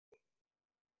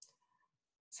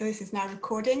So this is now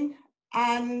recording,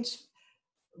 and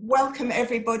welcome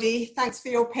everybody. Thanks for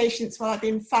your patience while I've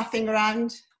been faffing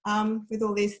around with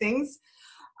all these things.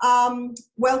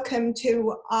 Welcome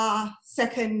to our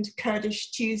second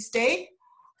Kurdish Tuesday.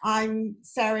 I'm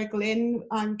Sarah Glynn.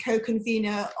 I'm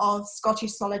co-convener of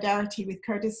Scottish Solidarity with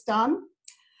Kurdistan.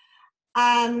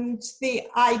 And the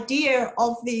idea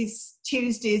of these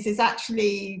Tuesdays is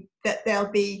actually that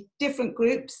there'll be different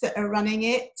groups that are running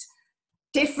it,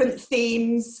 different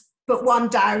themes, but one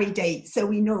diary date. So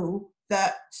we know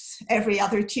that every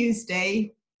other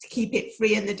Tuesday, to keep it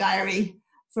free in the diary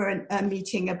for a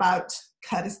meeting about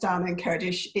Kurdistan and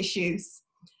Kurdish issues.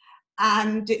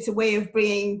 And it's a way of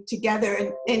bringing together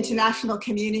an international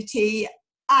community.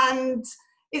 And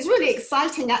it's really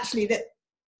exciting, actually, that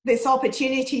this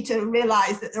opportunity to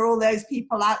realize that there are all those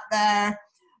people out there,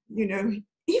 you know,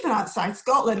 even outside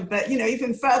Scotland, but, you know,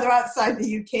 even further outside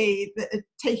the UK that are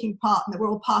taking part and that we're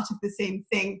all part of the same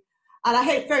thing. And I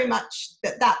hope very much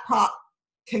that that part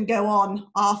can go on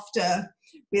after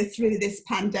we're through this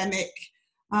pandemic.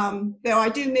 Though I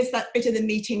do miss that bit of the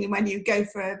meeting when you go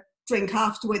for a drink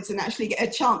afterwards and actually get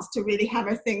a chance to really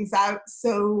hammer things out.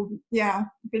 So yeah,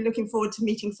 I've been looking forward to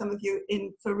meeting some of you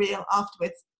in for real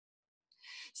afterwards.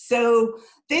 So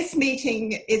this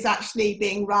meeting is actually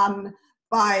being run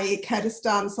by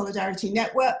Kurdistan Solidarity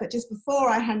Network, but just before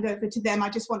I hand over to them, I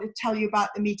just want to tell you about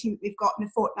the meeting that we've got in a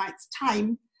fortnight's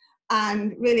time,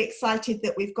 and really excited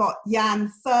that we've got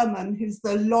Jan Thurman, who's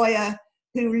the lawyer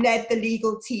who led the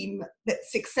legal team that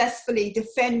successfully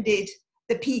defended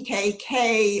the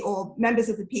PKK or members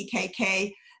of the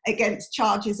PKK against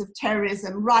charges of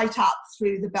terrorism right up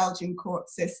through the Belgian court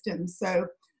system. So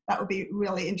that will be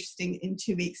really interesting in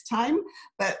 2 weeks' time.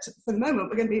 But for the moment,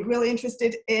 we're going to be really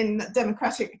interested in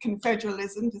democratic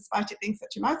confederalism, despite it being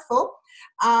such a mouthful.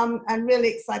 And really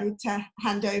excited to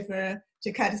hand over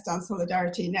to Kurdistan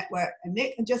Solidarity Network and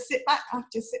Nick, and just sit back and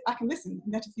listen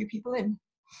and let a few people in.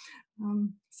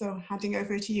 So handing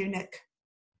over to you, Nick.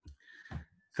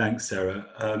 Thanks, Sarah.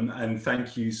 And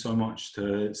thank you so much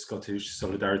to Scottish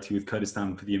Solidarity with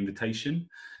Kurdistan for the invitation.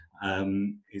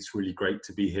 It's really great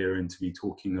to be here and to be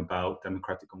talking about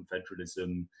democratic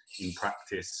confederalism in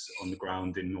practice on the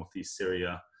ground in northeast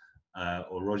Syria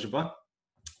or Rojava.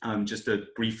 Just a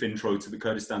brief intro to the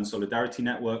Kurdistan Solidarity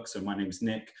Network. So my name is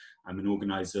Nick. I'm an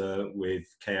organizer with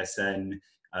KSN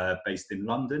based in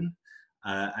London.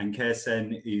 And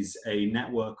KSN is a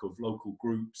network of local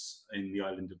groups in the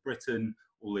island of Britain,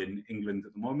 all in England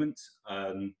at the moment,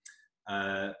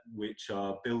 which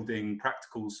are building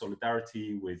practical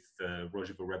solidarity with the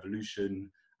Rojava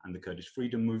Revolution and the Kurdish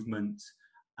freedom movement,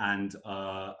 and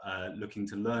are looking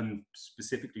to learn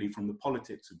specifically from the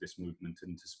politics of this movement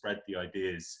and to spread the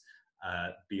ideas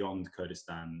beyond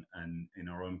Kurdistan and in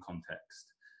our own context.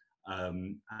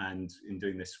 And in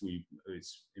doing this,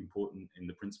 it's important in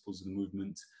the principles of the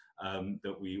movement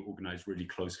that we organize really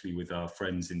closely with our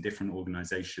friends in different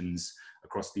organizations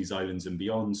across these islands and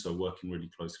beyond. So working really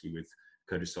closely with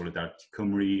Kurdish Solidarity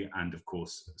Cymru and of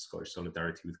course Scottish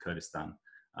Solidarity with Kurdistan.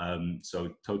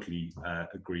 So totally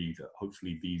agree that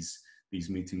hopefully these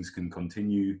meetings can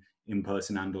continue in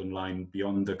person and online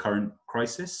beyond the current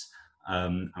crisis,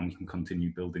 and we can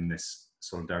continue building this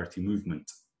solidarity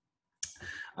movement.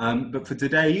 But for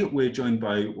today, we're joined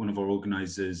by one of our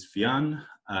organizers, Vian,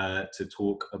 to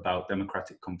talk about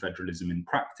democratic confederalism in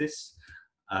practice.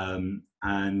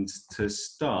 And to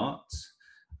start,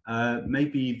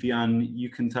 maybe Vian, you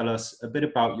can tell us a bit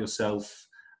about yourself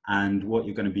and what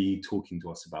you're going to be talking to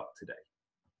us about today.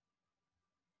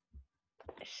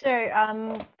 Sure.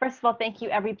 First of all, thank you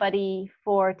everybody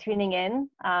for tuning in.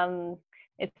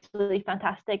 It's really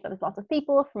fantastic that there's lots of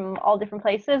people from all different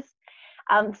places.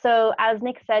 So as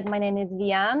Nick said, my name is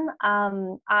Vian.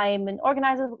 I'm an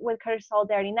organizer with Kurdish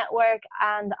Solidarity Network,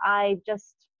 and I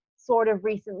just sort of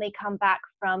recently come back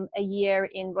from a year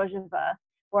in Rojava,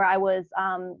 where I was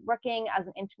working as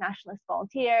an internationalist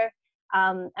volunteer.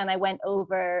 And I went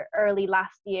over early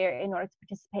last year in order to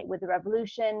participate with the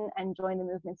revolution and join the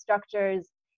movement structures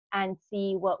and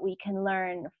see what we can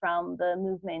learn from the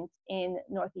movement in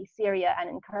northeast Syria and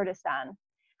in Kurdistan.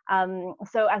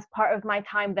 So as part of my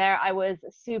time there, I was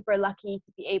super lucky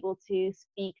to be able to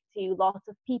speak to lots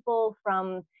of people,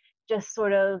 from just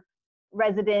sort of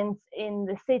residents in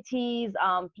the cities,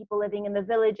 people living in the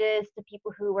villages, to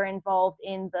people who were involved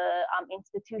in the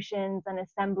institutions and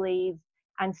assemblies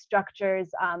and structures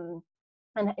and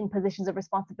in positions of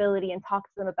responsibility, and talk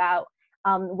to them about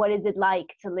what is it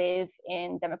like to live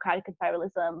in democratic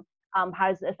confederalism, how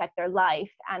does it affect their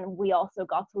life. And we also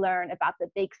got to learn about the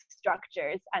big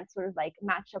structures and sort of like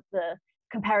match up the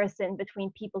comparison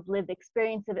between people's lived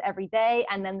experience of it every day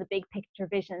and then the big picture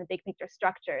vision, the big picture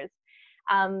structures.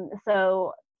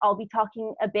 So I'll be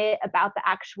talking a bit about the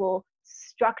actual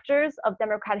structures of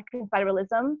democratic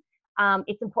confederalism.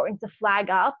 It's important to flag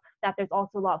up that there's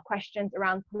also a lot of questions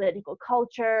around political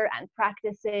culture and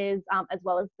practices, as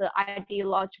well as the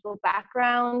ideological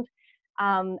background.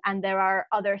 And there are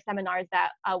other seminars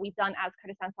that we've done as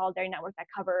Kurdistan Solidarity Network that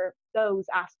cover those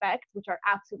aspects, which are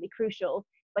absolutely crucial.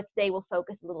 But today we'll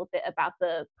focus a little bit about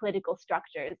the political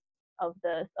structures of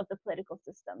the political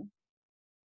system.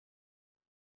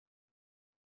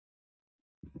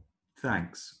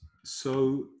 Thanks.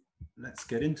 So let's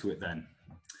get into it then.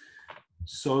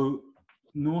 So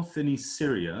North and East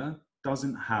Syria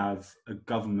doesn't have a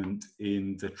government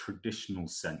in the traditional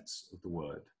sense of the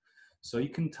word. So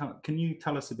can you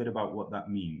tell us a bit about what that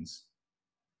means?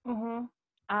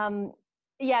 Mm-hmm.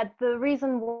 Yeah, the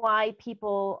reason why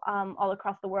people all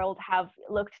across the world have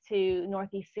looked to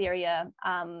Northeast Syria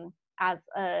as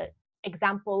an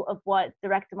example of what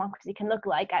direct democracy can look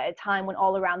like at a time when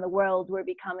all around the world we're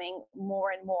becoming more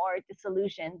and more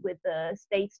disillusioned with the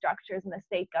state structures and the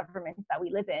state governments that we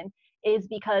live in is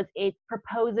because it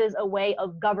proposes a way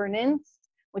of governance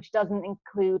which doesn't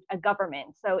include a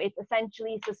government. So it's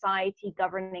essentially society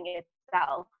governing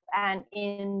itself. And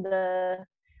in the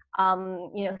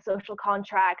social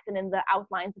contract and in the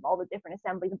outlines of all the different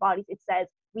assemblies and bodies, it says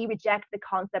we reject the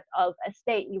concept of a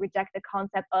state. We reject the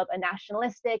concept of a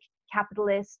nationalistic,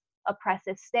 capitalist,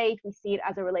 oppressive state. We see it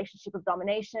as a relationship of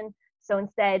domination. So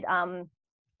instead,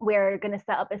 we're going to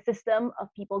set up a system of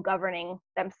people governing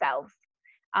themselves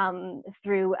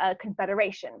through a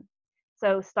confederation.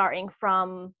 So starting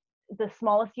from the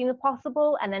smallest unit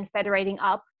possible and then federating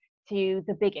up to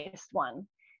the biggest one.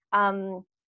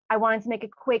 I wanted to make a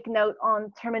quick note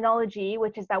on terminology,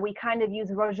 which is that we kind of use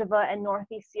Rojava and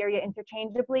Northeast Syria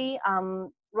interchangeably.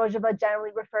 Rojava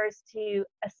generally refers to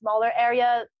a smaller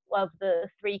area of the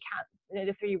three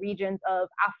regions of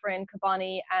Afrin,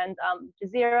 Kobani, and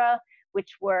Jazeera,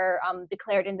 which were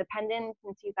declared independent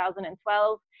in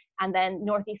 2012. And then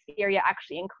Northeast Syria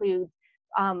actually includes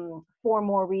 4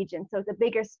 more regions. So it's a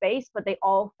bigger space, but they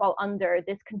all fall under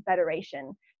this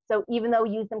confederation. So even though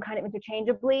we use them kind of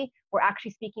interchangeably, we're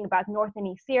actually speaking about North and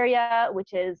East Syria,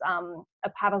 which is a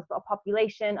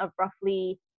population of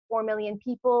roughly 4 million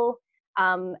people,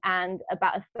 and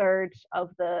about a third of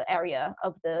the area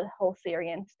of the whole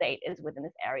Syrian state is within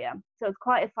this area. So it's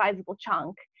quite a sizable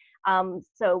chunk.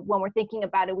 So when we're thinking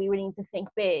about it, we really need to think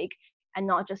big and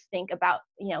not just think about,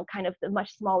 kind of the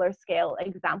much smaller scale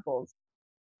examples.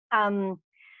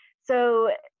 So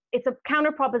it's a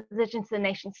counter proposition to the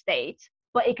nation state,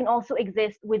 but it can also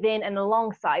exist within and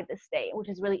alongside the state, which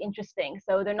is really interesting.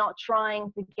 So they're not trying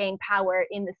to gain power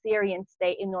in the Syrian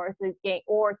state in order to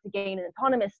gain an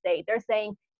autonomous state. They're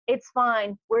saying, it's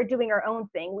fine, we're doing our own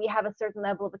thing. We have a certain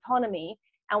level of autonomy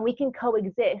and we can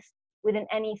coexist within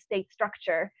any state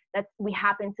structure that we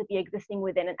happen to be existing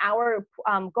within. And our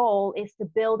goal is to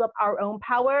build up our own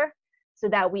power so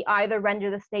that we either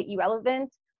render the state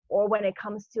irrelevant, or when it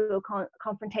comes to a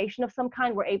confrontation of some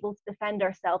kind, we're able to defend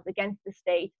ourselves against the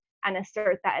state and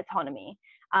assert that autonomy.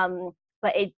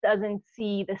 But it doesn't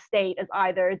see the state as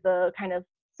either the kind of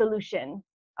solution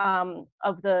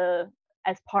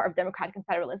as part of democratic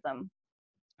confederalism.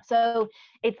 So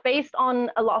it's based on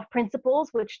a lot of principles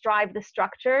which drive the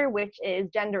structure, which is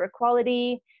gender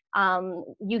equality,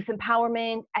 youth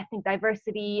empowerment, ethnic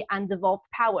diversity, and devolved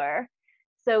power.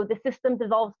 So the system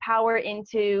devolves power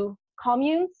into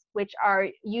communes, which are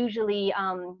usually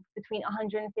between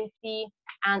 150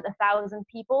 and 1,000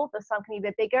 people, though some can be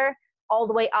a bit bigger, all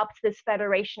the way up to this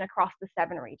federation across the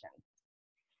 7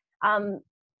 regions.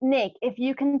 Nick, if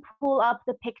you can pull up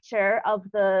the picture of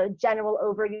the general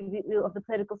overview of the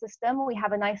political system, we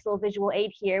have a nice little visual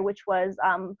aid here, which was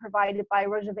provided by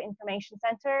Rojava Information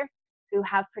Center, who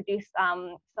have produced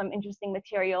some interesting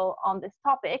material on this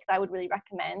topic that I would really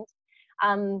recommend.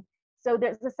 So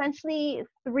there's essentially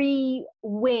 3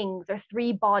 wings or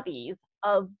 3 bodies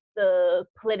of the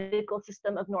political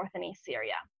system of North and East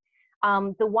Syria.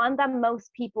 The one that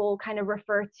most people kind of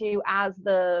refer to as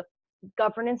the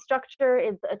governance structure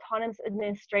is the autonomous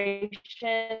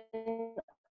administration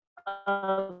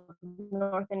of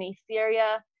North and East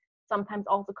Syria, sometimes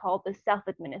also called the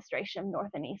self-administration of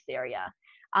North and East Syria.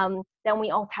 Then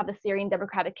we also have the Syrian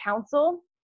Democratic Council,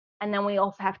 and then we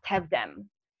also have TEVDEM.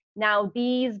 Now,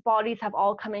 these bodies have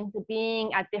all come into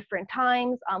being at different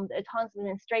times. The autonomous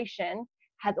administration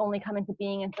has only come into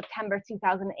being in September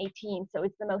 2018, so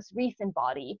it's the most recent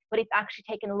body, but it's actually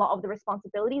taken a lot of the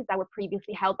responsibilities that were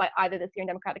previously held by either the Syrian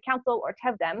Democratic Council or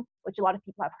TEVDEM, which a lot of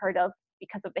people have heard of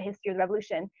because of the history of the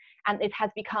revolution. And it has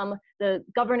become the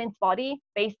governance body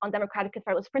based on democratic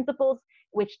Confederalist principles,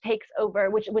 which takes over,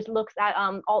 which looks at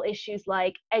all issues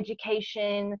like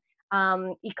education,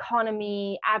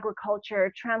 economy,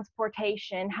 agriculture,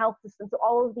 transportation, health systems. So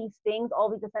all of these things, all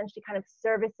these essentially kind of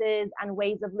services and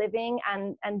ways of living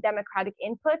and democratic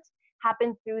input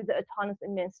happen through the autonomous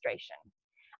administration.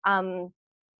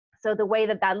 So the way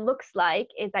that looks like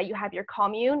is that you have your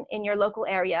commune in your local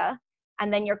area,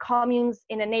 and then your communes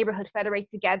in a neighborhood federate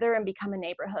together and become a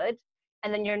neighborhood,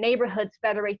 and then your neighborhoods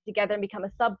federate together and become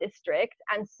a sub-district,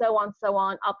 and so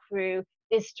on up through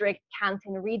district,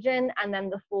 canton, region, and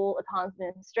then the full autonomous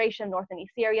administration, North and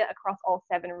East Syria, across all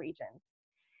 7 regions.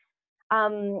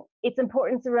 It's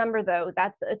important to remember, though,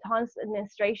 that the autonomous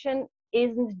administration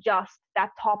isn't just that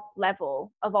top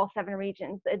level of all 7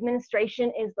 regions. The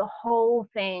administration is the whole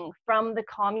thing from the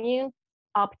commune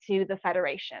up to the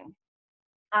federation.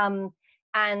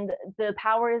 And the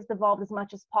power is devolved as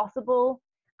much as possible,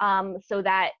 so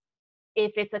that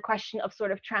if it's a question of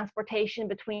sort of transportation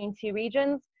between 2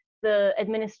 regions, the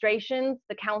administrations,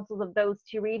 the councils of those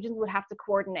 2 regions would have to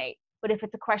coordinate. But if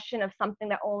it's a question of something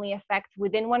that only affects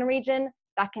within one region,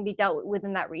 that can be dealt with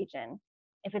within that region.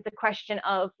 If it's a question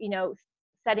of, you know,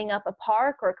 setting up a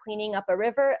park or cleaning up a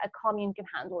river, a commune can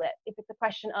handle it. If it's a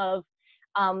question of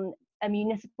a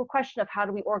municipal question of how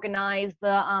do we organize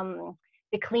the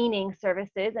cleaning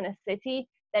services in a city,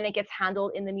 then it gets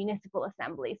handled in the municipal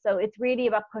assembly. So it's really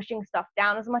about pushing stuff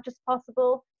down as much as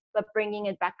possible, but bringing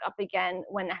it back up again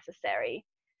when necessary.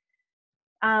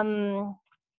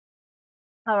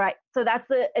 All right, so that's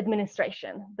the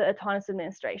administration, the autonomous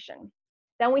administration.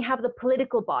 Then we have the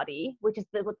political body, which is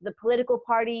what the political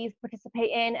parties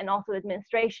participate in, and also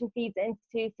administration feeds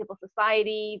into, civil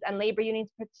societies and labor unions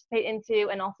participate into,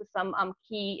 and also some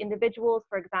key individuals,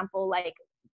 for example, like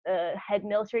head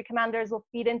military commanders will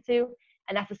feed into,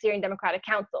 and that's the Syrian Democratic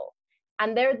Council.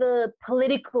 And they're the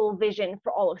political vision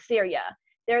for all of Syria.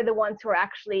 They're the ones who are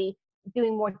actually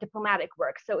doing more diplomatic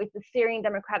work. So it's the Syrian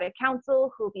Democratic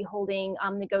Council who will be holding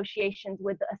negotiations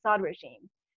with the Assad regime.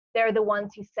 They're the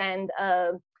ones who send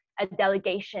a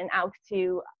delegation out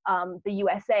to the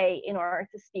USA in order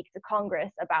to speak to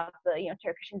Congress about the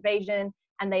Turkish invasion.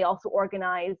 And they also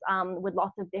organize with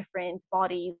lots of different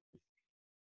bodies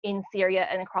in Syria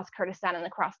and across Kurdistan and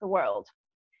across the world.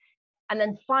 And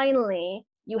then finally,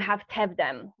 you have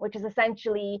Tevdem, which is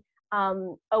essentially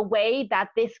a way that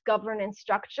this governance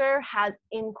structure has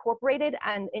incorporated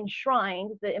and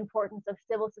enshrined the importance of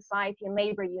civil society and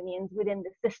labor unions within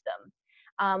the system.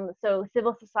 So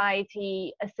civil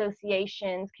society,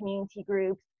 associations, community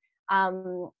groups,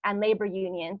 and labor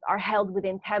unions are held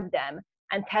within Tevdem,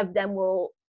 and Tevdem will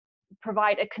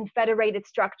provide a confederated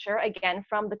structure, again,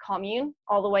 from the commune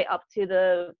all the way up to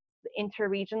the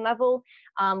inter-region level,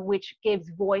 which gives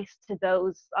voice to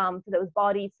those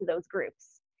bodies, to those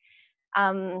groups.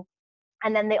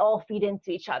 And then they all feed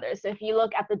into each other. So if you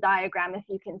look at the diagram, if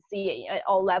you can see at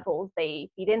all levels, they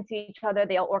feed into each other.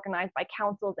 They all organized by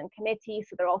councils and committees.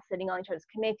 So they're all sitting on each other's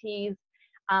committees.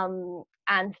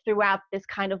 And throughout this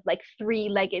kind of like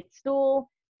 3-legged stool,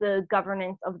 the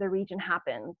governance of the region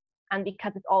happens. And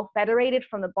because it's all federated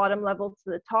from the bottom level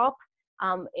to the top,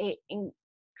 it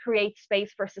creates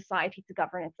space for society to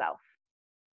govern itself.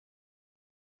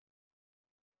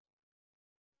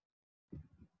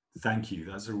 Thank you.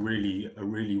 That's a really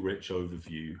rich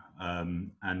overview,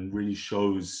 and really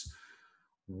shows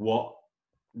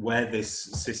where this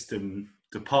system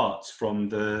departs from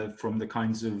the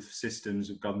kinds of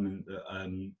systems of government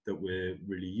that we're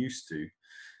really used to.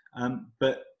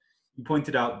 But you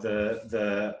pointed out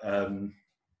that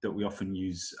we often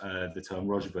use the term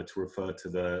Rojava to refer to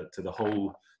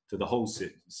the whole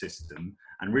system,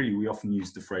 and really we often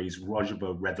use the phrase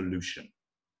Rojava revolution.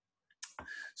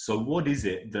 So what is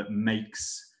it that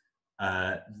makes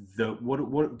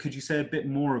what could you say a bit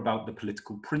more about the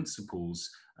political principles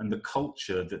and the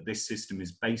culture that this system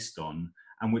is based on,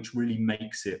 and which really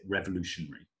makes it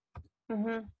revolutionary?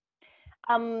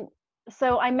 Mm-hmm.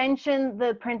 So I mentioned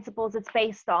the principles it's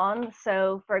based on.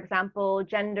 So for example,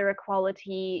 gender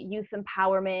equality, youth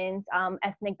empowerment,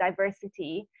 ethnic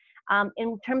diversity.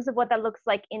 In terms of what that looks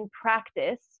like in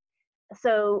practice,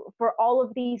 so for all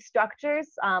of these structures,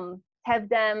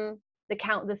 Tevdem,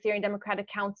 the Syrian Democratic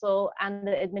Council, and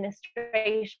the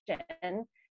administration,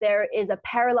 there is a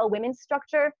parallel women's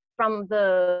structure from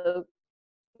the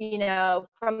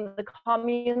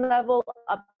commune level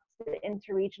up to the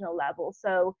interregional level.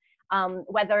 So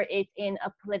whether it's in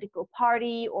a political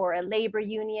party or a labor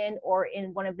union or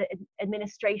in one of the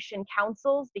administration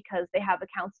councils, because they have a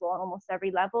council on almost every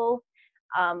level,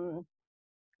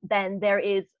 then there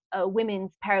is a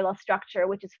women's parallel structure,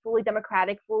 which is fully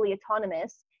democratic, fully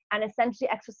autonomous, and essentially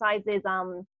exercises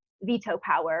veto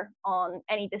power on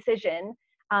any decision.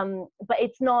 But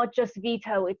it's not just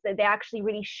veto, it's that they actually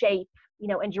really shape,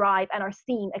 and drive and are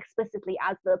seen explicitly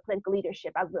as the political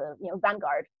leadership, as the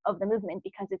vanguard of the movement,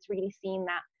 because it's really seen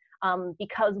that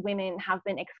because women have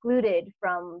been excluded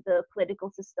from the political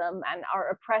system and are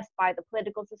oppressed by the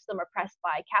political system, oppressed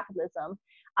by capitalism,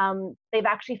 they've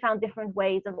actually found different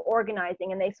ways of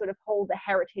organizing, and they sort of hold the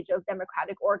heritage of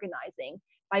democratic organizing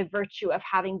by virtue of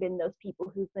having been those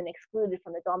people who've been excluded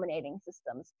from the dominating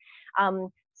systems.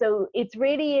 So it's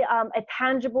really a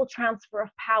tangible transfer of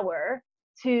power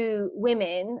to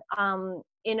women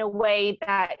in a way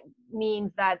that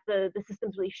means that the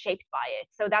system's really shaped by it.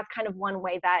 So that's kind of one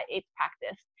way that it's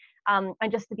practiced.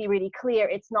 And just to be really clear,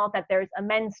 it's not that there's a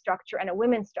men's structure and a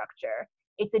women's structure.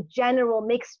 It's a general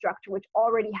mixed structure which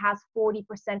already has 40%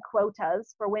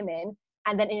 quotas for women.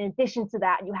 And then in addition to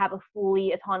that, you have a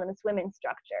fully autonomous women's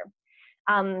structure.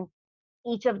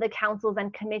 Each of the councils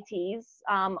and committees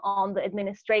on the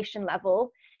administration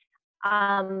level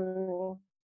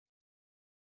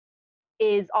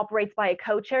operates by a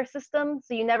co-chair system.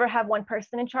 So you never have one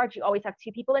person in charge, you always have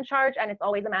two people in charge, and it's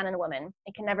always a man and a woman.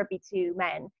 It can never be two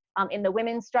men. In the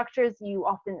women's structures, you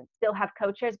often still have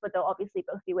co-chairs, but they'll obviously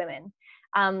both be women.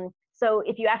 So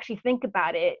if you actually think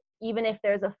about it, even if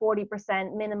there's a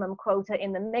 40% minimum quota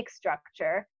in the mixed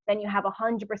structure, then you have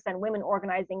 100% women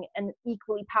organizing an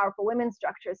equally powerful women's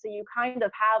structure. So you kind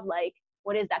of have like,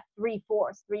 what is that,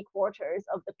 3/4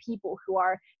 of the people who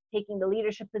are taking the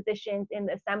leadership positions in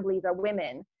the assemblies are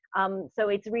women. So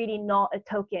it's really not a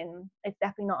token, it's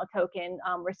definitely not a token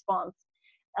response.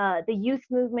 The youth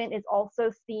movement is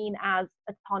also seen as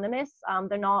autonomous.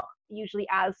 They're not usually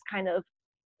as kind of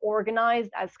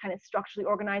organized, as kind of structurally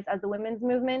organized as the women's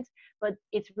movement, but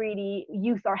it's really,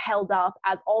 youth are held up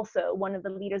as also one of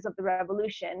the leaders of the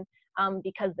revolution,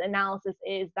 because the analysis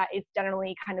is that it's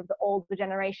generally kind of the older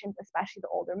generations, especially the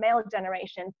older male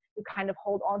generation, who kind of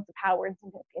hold on to power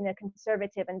in a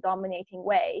conservative and dominating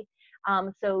way.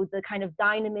 So the kind of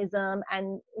dynamism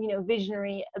and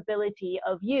visionary ability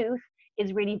of youth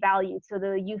is really valued. So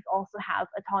the youth also have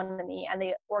autonomy, and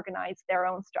they organize their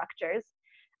own structures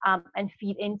and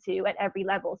feed into at every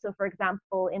level. So for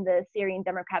example, in the Syrian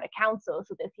Democratic Council,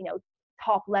 so this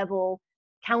top level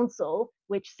council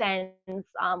which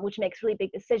makes really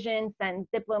big decisions, sends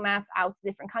diplomats out to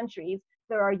different countries,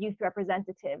 there are youth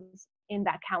representatives in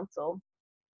that council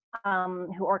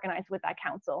who organize with that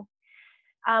council.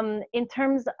 In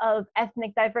terms of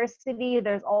ethnic diversity,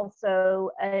 there's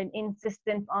also an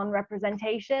insistence on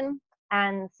representation.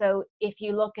 And so if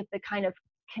you look at the kind of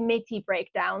committee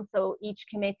breakdown, so each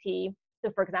committee,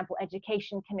 so for example,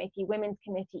 education committee, women's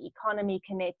committee, economy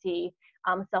committee,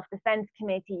 self-defense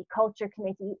committee, culture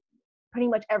committee, pretty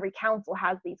much every council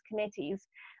has these committees.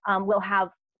 We'll have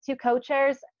 2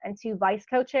 co-chairs and 2 vice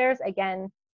co-chairs, again,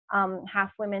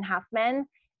 half women, half men,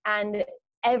 and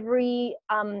every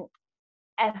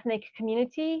ethnic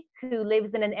community who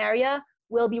lives in an area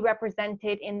will be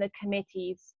represented in the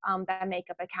committees that make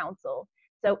up a council.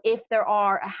 So if there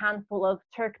are a handful of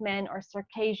Turkmen or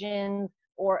Circassians,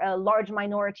 or a large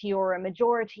minority or a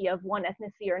majority of one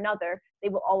ethnicity or another, they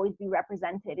will always be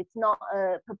represented. It's not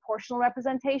a proportional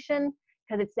representation,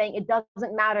 because it's saying it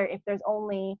doesn't matter if there's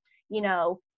only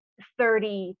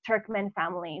 30 Turkmen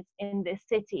families in this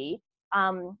city.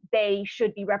 They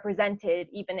should be represented,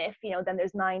 even if then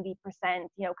there's 90%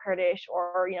 Kurdish,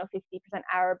 or 50%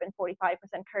 Arab and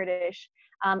 45% Kurdish,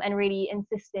 and really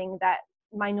insisting that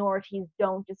minorities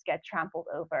don't just get trampled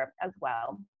over as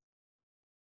well.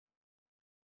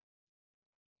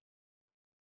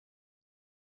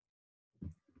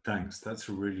 Thanks, that's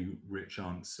a really rich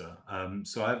answer.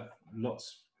 So I have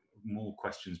lots more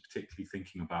questions, particularly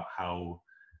thinking about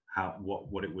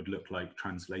what it would look like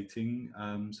translating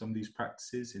some of these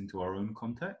practices into our own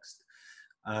context.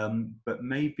 But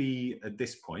maybe at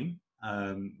this point,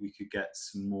 we could get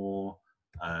some more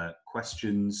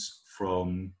questions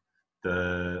from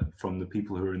the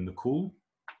people who are in the call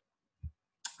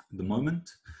at the moment,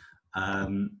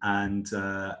 and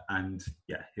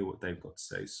yeah, hear what they've got to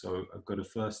say. So I've got a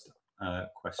first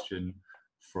question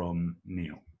from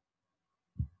Neil.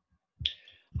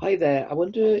 Hi there. I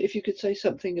wonder if you could say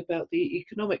something about the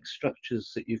economic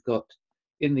structures that you've got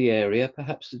in the area,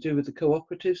 perhaps to do with the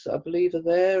cooperatives that I believe are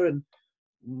there, and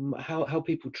how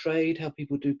people trade, how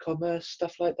people do commerce,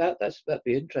 stuff like that. That'd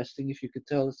be interesting if you could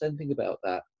tell us anything about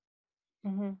that.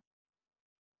 Mm-hmm.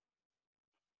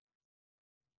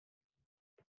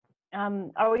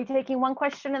 Are we taking one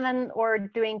question and then, or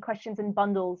doing questions in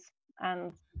bundles?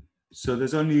 And So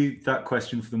there's only that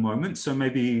question for the moment. So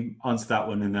maybe answer that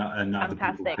one, and other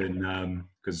people can,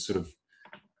 because sort of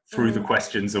through the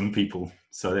questions on people,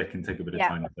 so they can take a bit of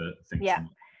time to think. Yeah.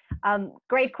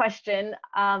 Great question,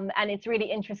 and it's really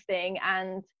interesting.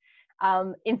 And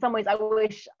in some ways, I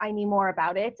wish I knew more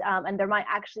about it. And there might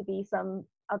actually be some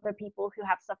other people who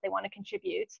have stuff they want to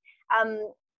contribute.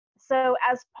 So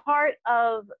as part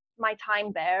of my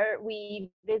time there,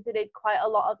 we visited quite a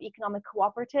lot of economic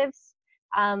cooperatives,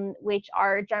 which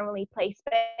are generally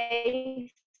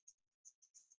place-based.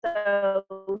 So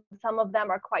some of them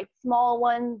are quite small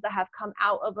ones that have come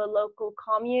out of a local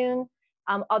commune.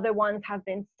 Other ones have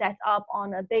been set up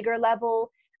on a bigger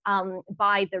level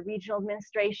by the regional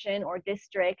administration or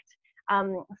district.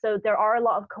 So there are a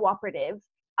lot of cooperatives.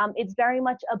 It's very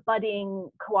much a budding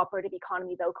cooperative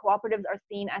economy, though. Cooperatives are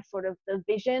seen as sort of the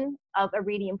vision of a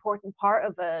really important part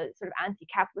of a sort of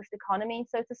anti-capitalist economy,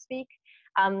 so to speak.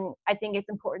 I think it's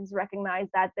important to recognize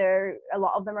that a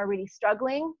lot of them are really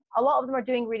struggling. A lot of them are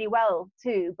doing really well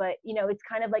too, but you know, it's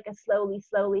kind of like a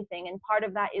slowly thing. And part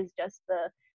of that is just the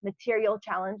material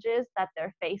challenges that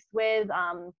they're faced with,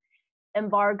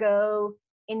 embargo,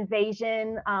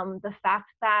 invasion, the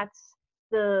fact that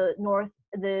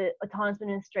the autonomous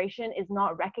administration is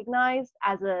not recognized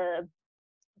as a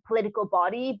political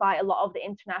body by a lot of the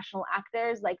international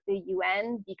actors like the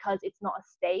UN because it's not a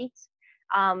state.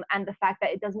 And the fact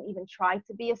that it doesn't even try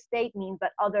to be a state means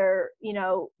that other, you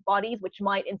know, bodies which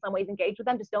might in some ways engage with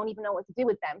them just don't even know what to do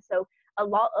with them. So a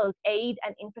lot of aid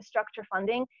and infrastructure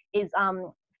funding is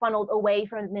funneled away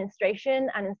from administration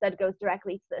and instead goes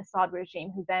directly to the Assad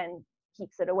regime, who then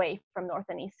keeps it away from North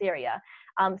and East Syria.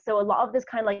 So a lot of this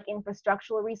kind of like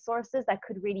infrastructural resources that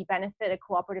could really benefit a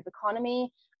cooperative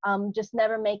economy just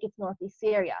never make it to Northeast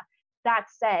Syria. That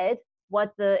said,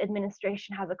 what the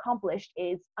administration has accomplished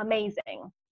is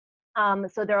amazing.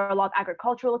 So there are a lot of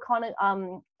agricultural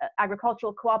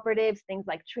cooperatives, things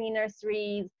like tree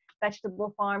nurseries,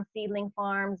 vegetable farms, seedling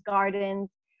farms, gardens,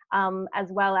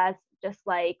 as well as just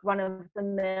like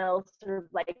run-of-the-mill sort of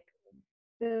like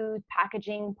food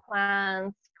packaging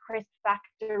plants, crisp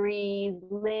factories,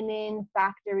 linen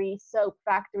factories, soap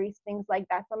factories, things like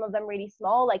that. Some of them really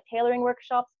small, like tailoring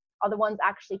workshops, other ones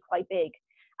actually quite big.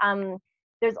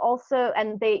 There's also,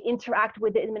 and they interact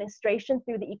with the administration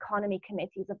through the economy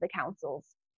committees of the councils.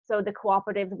 So the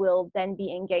cooperatives will then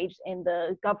be engaged in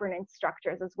the governance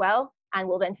structures as well, and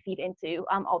will then feed into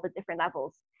all the different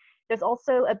levels. There's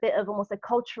also a bit of almost a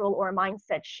cultural or a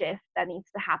mindset shift that needs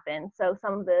to happen. So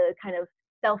some of the kind of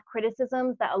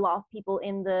self-criticisms that a lot of people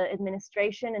in the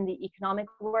administration and the economic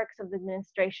works of the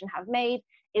administration have made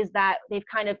is that they've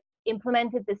kind of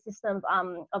implemented the system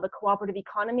of a cooperative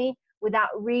economy without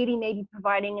really maybe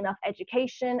providing enough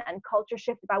education and culture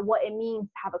shift about what it means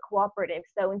to have a cooperative.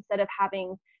 So instead of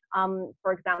having,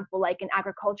 for example, like an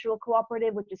agricultural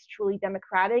cooperative, which is truly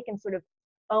democratic and sort of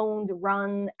owned,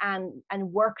 run,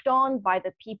 and worked on by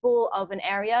the people of an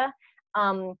area,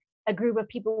 a group of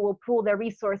people will pool their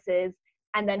resources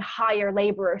and then hire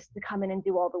laborers to come in and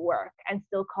do all the work and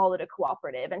still call it a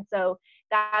cooperative. And so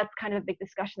that's kind of a big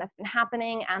discussion that's been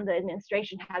happening, and the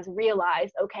administration has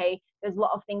realized, okay, there's a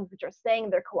lot of things which are saying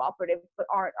they're cooperative, but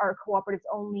are cooperatives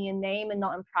only in name and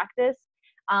not in practice.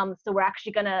 So we're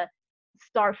actually gonna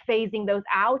start phasing those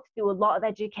out, do a lot of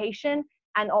education,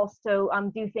 and also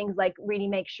do things like really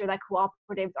make sure that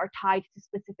cooperatives are tied to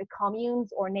specific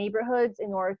communes or neighborhoods in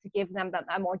order to give them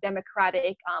a more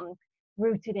democratic,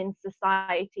 rooted in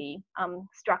society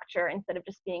structure, instead of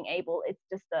just being able, it's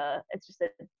just a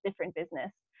different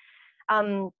business.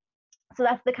 So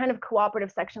that's the kind of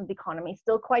cooperative section of the economy,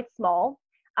 still quite small.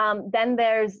 Then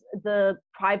there's the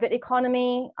private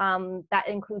economy that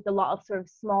includes a lot of sort of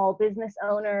small business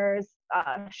owners,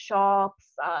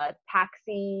 shops,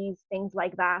 taxis, things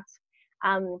like that.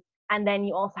 And then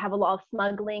you also have a lot of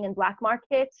smuggling and black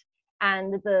market.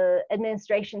 And the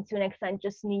administration, to an extent,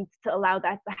 just needs to allow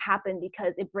that to happen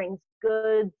because it brings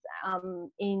goods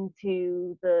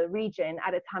into the region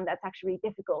at a time that's actually really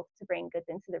difficult to bring goods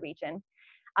into the region.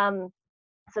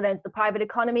 So there's the private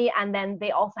economy, and then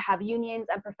they also have unions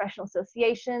and professional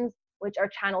associations, which are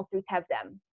channeled through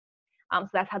TEVDEM. So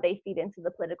that's how they feed into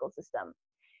the political system.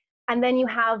 And then you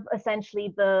have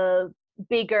essentially the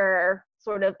bigger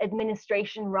sort of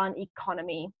administration-run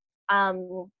economy.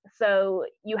 So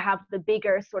you have the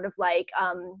bigger sort of like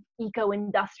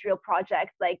eco-industrial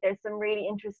projects. Like there's some really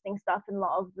interesting stuff in a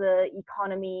lot of the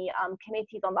economy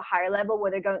committees on the higher level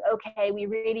where they're going, okay, we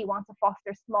really want to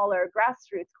foster smaller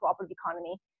grassroots cooperative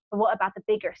economy, but what about the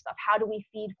bigger stuff? How do we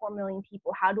feed 4 million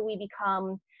people? How do we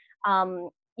become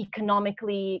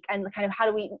economically, and kind of how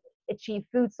do we achieve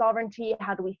food sovereignty?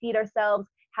 How do we feed ourselves?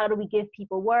 how do we give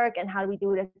people work, and how do we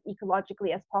do it as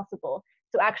ecologically as possible.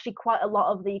 So actually quite a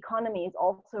lot of the economy is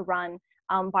also run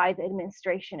by the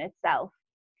administration itself.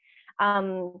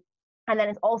 And then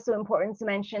it's also important to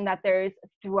mention that there's,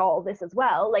 through all this as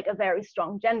well, like a very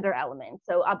strong gender element.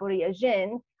 So Aburiya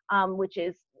Jin, which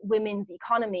is women's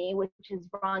economy, which is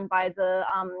run by the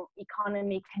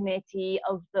economy committee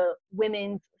of the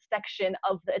women's section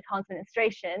of the Etan's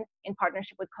administration in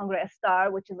partnership with Congress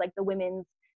Star, which is like the women's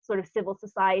sort of civil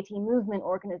society movement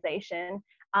organization,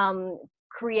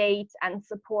 create and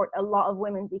support a lot of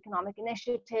women's economic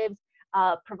initiatives,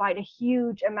 provide a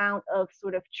huge amount of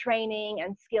sort of training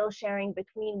and skill sharing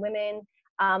between women,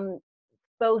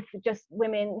 both just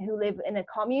women who live in a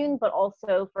commune, but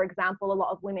also, for example, a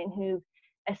lot of women who've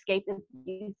escaped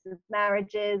abusive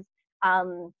marriages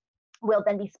will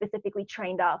then be specifically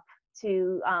trained up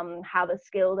to have a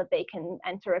skill that they can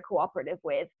enter a cooperative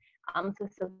with, so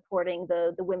supporting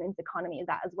the women's economy of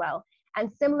that as well. And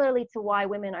similarly to why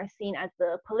women are seen as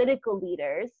the political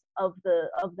leaders of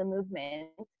the movement,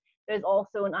 there's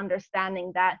also an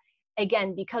understanding that,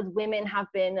 again, because women have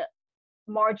been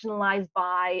marginalized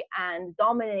by and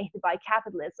dominated by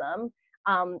capitalism,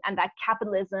 and that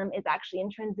capitalism is actually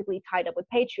intrinsically tied up with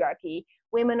patriarchy,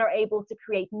 women are able to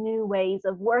create new ways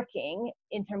of working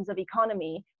in terms of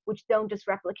economy, which don't just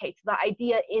replicate. So the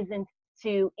idea isn't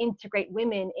to integrate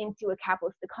women into a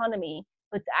capitalist economy,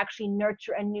 but to actually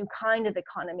nurture a new kind of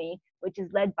economy, which is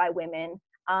led by women,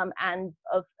 and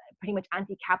of pretty much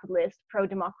anti-capitalist,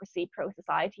 pro-democracy,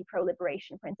 pro-society,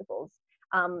 pro-liberation principles.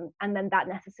 And then that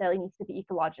necessarily needs to be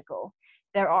ecological.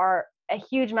 There are a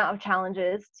huge amount of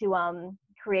challenges to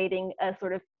creating a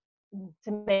sort of,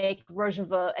 to make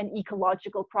Rojava an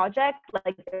ecological project.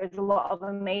 Like, there's a lot of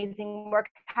amazing work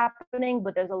happening,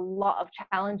 but there's a lot of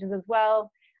challenges as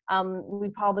well. We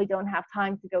probably don't have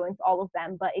time to go into all of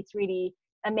them, but it's really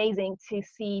amazing to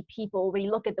see people really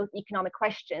look at those economic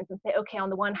questions and say, okay, on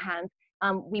the one hand,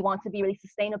 we want to be really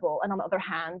sustainable, and on the other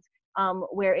hand,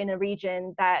 we're in a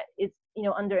region that is, you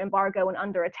know, under embargo and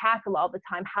under attack a lot of the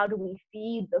time. How do we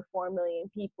feed the 4 million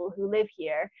people who live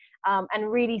here?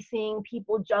 And really seeing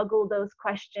people juggle those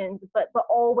questions, but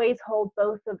always hold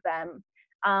both of them.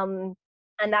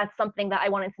 And that's something that I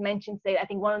wanted to mention today. I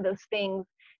think one of those things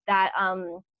that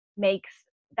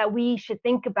that we should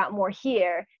think about more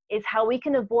here is how we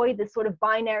can avoid this sort of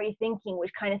binary thinking,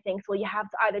 which kind of thinks, well, you have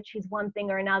to either choose one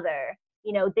thing or another.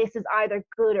 You know, this is either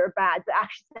good or bad. But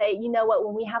actually say, you know what,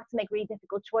 when we have to make really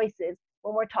difficult choices,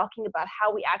 when we're talking about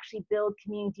how we actually build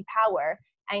community power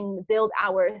and build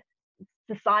our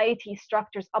society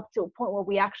structures up to a point where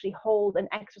we actually hold and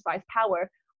exercise power,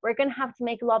 we're going to have to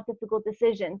make a lot of difficult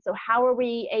decisions. So how are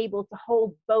we able to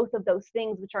hold both of those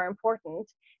things, which are important,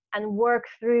 and work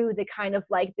through the kind of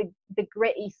like the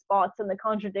gritty spots and the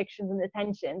contradictions and the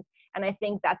tensions? And I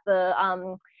think that the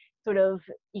sort of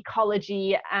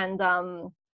ecology and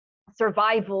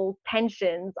survival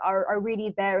tensions are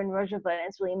really there in Rojava, and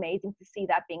it's really amazing to see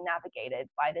that being navigated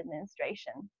by the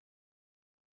administration.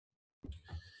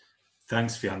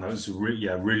 Thanks, Fiona. That was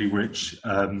really rich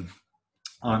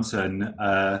answer, and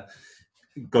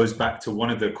goes back to one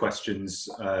of the questions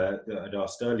that I'd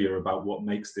asked earlier about what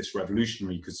makes this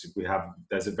revolutionary, because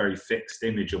there's a very fixed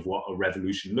image of what a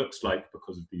revolution looks like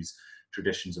because of these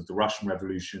traditions of the Russian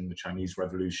Revolution, the Chinese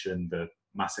Revolution, the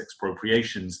mass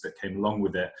expropriations that came along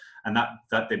with it, and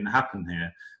that didn't happen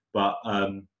here. But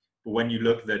when you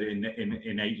look that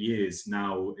in 8 years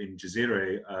now in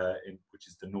Jazira, which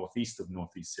is the northeast of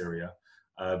northeast Syria,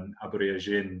 Aburiya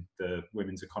Jin, the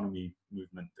women's economy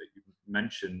movement that you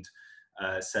mentioned,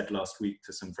 said last week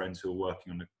to some friends who are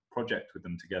working on a project with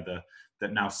them together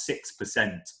that now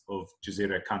 6% of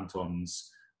Jazira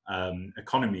Canton's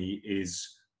economy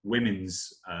is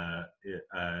women's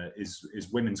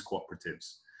women's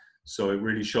cooperatives. So it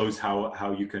really shows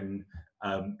how you can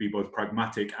be both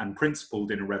pragmatic and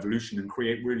principled in a revolution and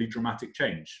create really dramatic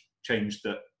change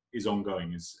that is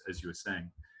ongoing, as you were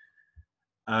saying.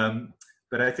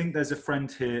 But I think there's a friend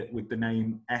here with the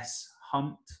name S.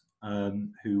 Hunt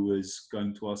who was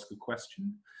going to ask a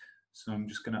question. So I'm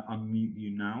just going to unmute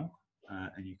you now,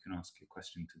 and you can ask your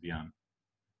question to Diane.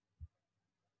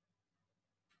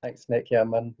 Thanks, Nick. Yeah,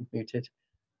 I'm unmuted.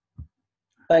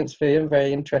 Thanks, Fiona.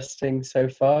 Very interesting so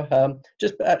far.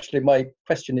 Just actually, my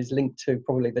question is linked to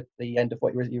probably the end of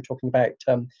what you were talking about,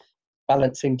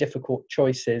 balancing difficult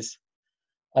choices.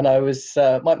 And I was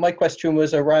my question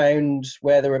was around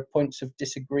where there are points of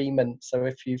disagreement. So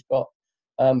if you've got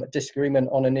a disagreement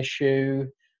on an issue,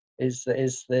 is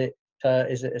it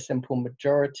a simple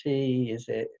majority? Is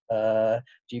it do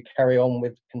you carry on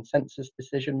with consensus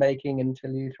decision making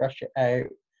until you thrash it out?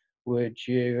 Would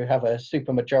you have a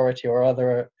supermajority or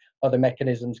other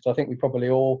mechanisms? Because I think we probably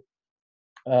all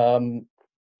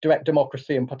direct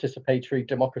democracy and participatory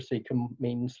democracy can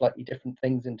mean slightly different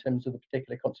things in terms of the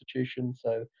particular constitution.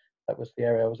 So that was the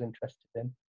area I was interested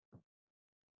in.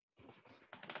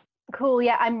 Cool.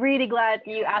 Yeah, I'm really glad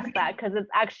you asked that because it's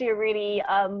actually a really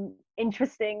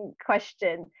interesting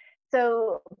question.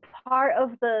 So part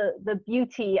of the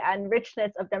beauty and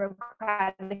richness of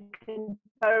democratic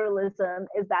federalism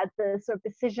is that the sort of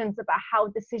decisions about how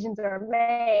decisions are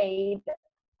made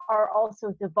are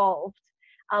also devolved.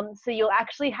 So you'll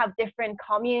actually have different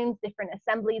communes, different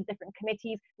assemblies, different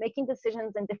committees making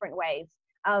decisions in different ways.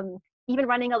 Even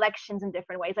running elections in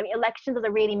different ways. I mean, elections is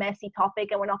a really messy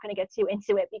topic and we're not going to get too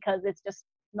into it because it's just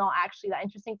not actually that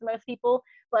interesting to most people,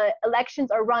 but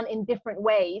elections are run in different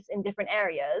ways in different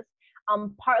areas,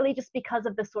 partly just because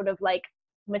of the sort of like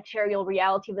material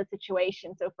reality of the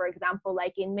situation. So for example,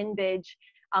 like in Minbij,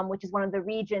 which is one of the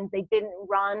regions, they didn't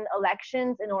run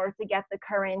elections in order to get the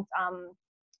current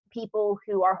people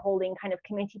who are holding kind of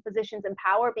committee positions in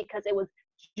power, because it was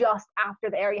just after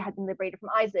the area had been liberated from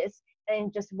ISIS and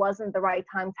it just wasn't the right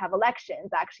time to have elections.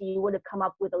 Actually, you would have come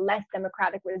up with a less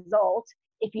democratic result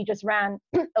if you just ran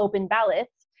open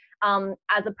ballots,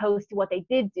 as opposed to what they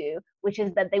did do, which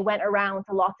is that they went around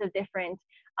to lots of different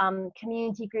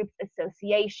community groups,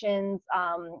 associations,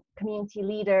 community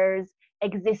leaders,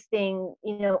 existing,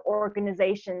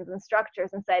 organizations and structures,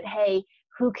 and said, hey,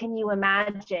 who can you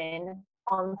imagine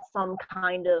on some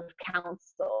kind of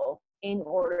council in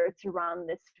order to run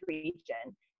this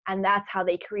region? And that's how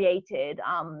they created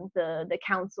the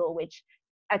council, which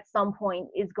at some point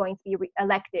is going to be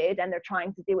elected, and they're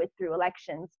trying to do it through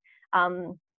elections.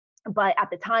 But at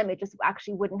the time, it just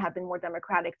actually wouldn't have been more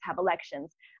democratic to have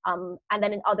elections. And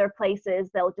then in other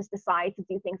places, they'll just decide to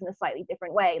do things in a slightly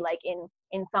different way. Like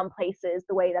in some places,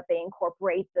 the way that they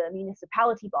incorporate the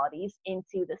municipality bodies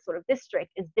into the sort of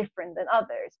district is different than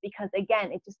others, because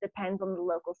again, it just depends on the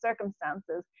local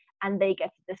circumstances and they get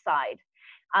to decide.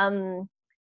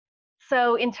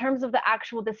 So in terms of the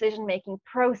actual decision-making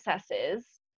processes,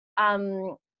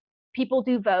 people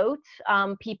do vote.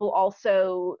 People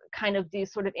also kind of do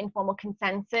sort of informal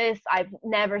consensus. I've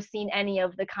never seen any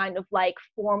of the kind of like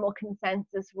formal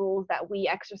consensus rules that we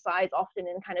exercise often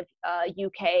in kind of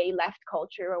UK left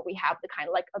culture, where we have the kind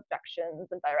of like objections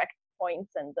and direct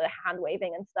points and the hand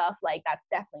waving and stuff. Like that's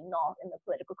definitely not in the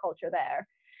political culture there.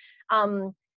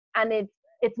 And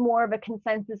it's more of a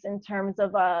consensus in terms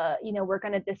of, we're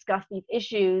going to discuss these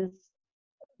issues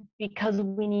because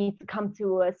we need to come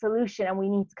to a solution, and we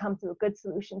need to come to a good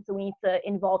solution. So we need to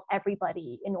involve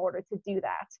everybody in order to do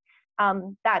that.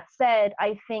 That said,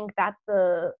 I think that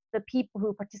the people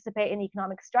who participate in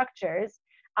economic structures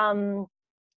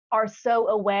are so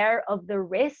aware of the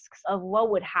risks of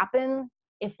what would happen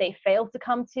if they fail to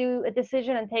come to a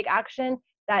decision and take action,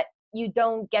 that you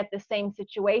don't get the same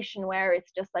situation where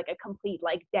it's just like a complete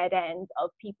like dead end of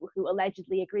people who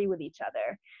allegedly agree with each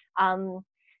other.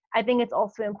 I think it's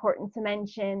also important to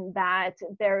mention that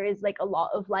there is like a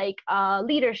lot of like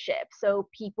leadership. So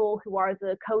people who are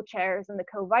the co-chairs and the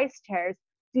co-vice chairs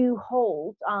do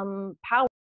hold power.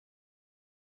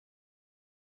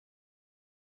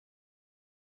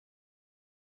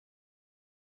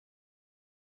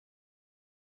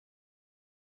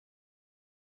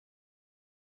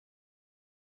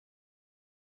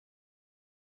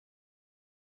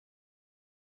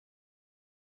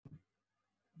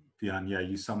 Fian, yeah,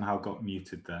 you somehow got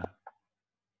muted there.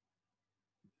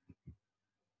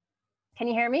 Can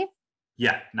you hear me?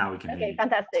 Yeah, now we can hear you. Okay,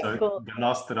 fantastic, So cool. the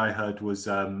last that I heard was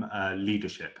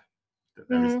leadership.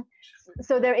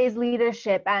 So there is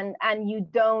leadership, and you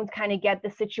don't kind of get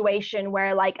the situation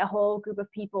where like a whole group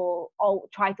of people all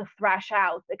try to thrash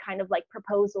out the kind of like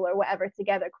proposal or whatever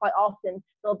together. Quite often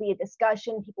there'll be a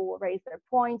discussion, people will raise their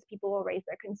points, people will raise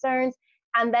their concerns,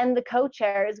 and then the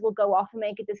co-chairs will go off and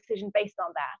make a decision based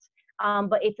on that.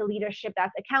 But it's a leadership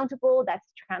that's accountable, that's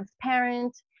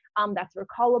transparent, that's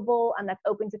recallable, and that's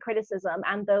open to criticism.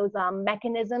 And those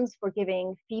mechanisms for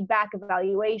giving feedback,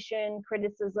 evaluation,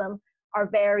 criticism are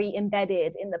very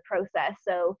embedded in the process.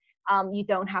 So you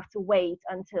don't have to wait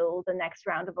until the next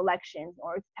round of elections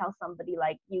or to tell somebody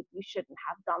like, you shouldn't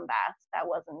have done that. That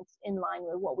wasn't in line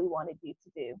with what we wanted you to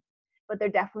do. But there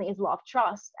definitely is a lot of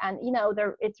trust. And,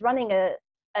 it's running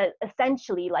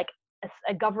essentially like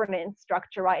a governance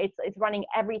structure, right? It's running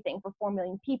everything for 4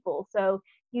 million people. So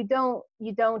you don't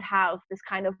have this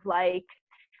kind of like,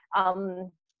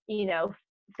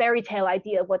 fairy tale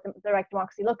idea of what the direct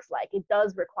democracy looks like. It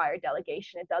does require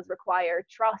delegation. It does require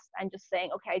trust and just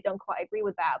saying, okay, I don't quite agree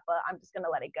with that, but I'm just going to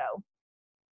let it go.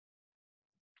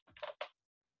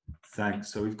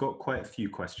 Thanks. So we've got quite a few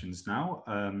questions now.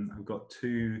 I've got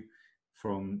two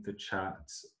from the chat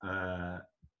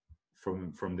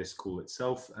from this call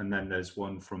itself, and then there's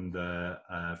one from the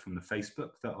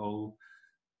Facebook that I'll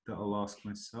ask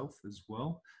myself as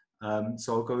well.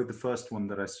 So I'll go with the first one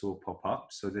that I saw pop up.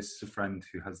 So this is a friend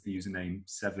who has the username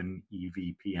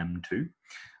 7EVPM2.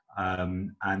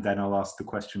 And then I'll ask the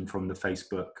question from the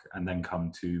Facebook and then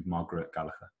come to Margaret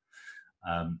Gallagher.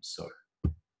 So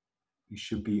you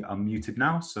should be unmuted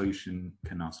now, so you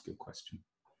can ask your question.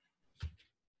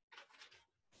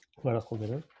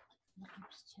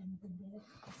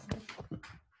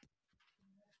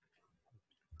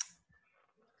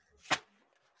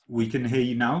 We can hear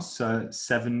you now, so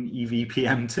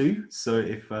 7EVPM2. So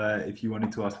if you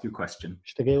wanted to ask your question.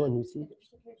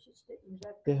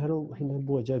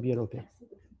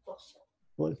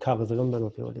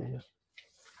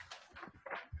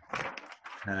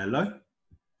 Hello?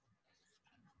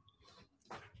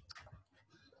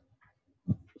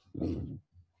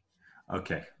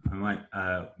 Okay, I might,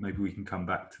 maybe we can come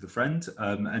back to the friend.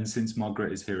 And since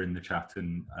Margaret is here in the chat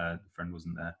and the friend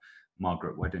wasn't there,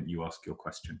 Margaret, why don't you ask your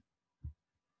question?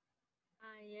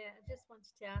 Yeah, I just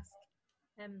wanted to ask,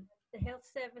 the health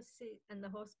services and the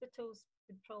hospitals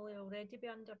would probably already be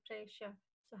under pressure.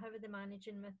 So how are they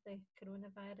managing with the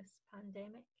coronavirus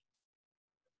pandemic?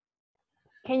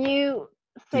 Can you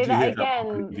say that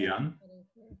again?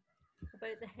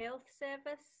 About the health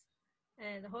service,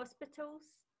 the hospitals,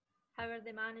 how are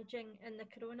they managing in the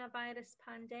coronavirus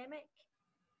pandemic?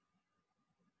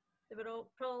 They were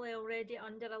all probably already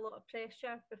under a lot of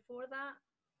pressure before that.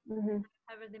 Mm-hmm.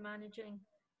 How are they managing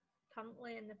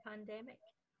currently in the pandemic?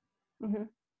 Mm-hmm.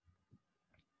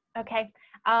 Okay,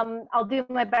 I'll do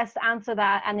my best to answer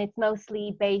that, and it's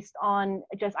mostly based on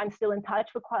just I'm still in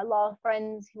touch with quite a lot of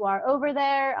friends who are over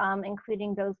there,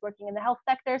 including those working in the health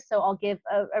sector, so I'll give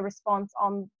a response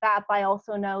on that, but I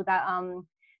also know that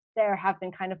there have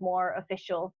been kind of more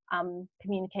official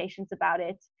communications about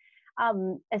it.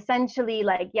 Essentially,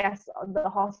 like, yes, the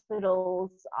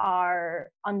hospitals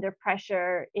are under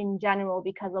pressure in general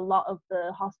because a lot of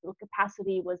the hospital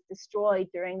capacity was destroyed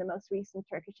during the most recent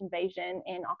Turkish invasion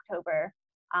in October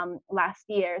last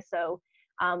year. So,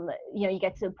 you know, you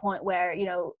get to a point where, you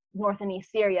know, North and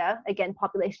East Syria, again,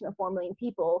 population of 4 million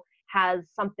people, has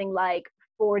something like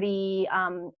 40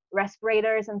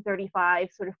 respirators and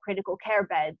 35 sort of critical care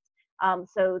beds.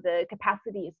 So the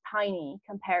capacity is tiny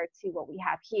compared to what we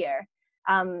have here.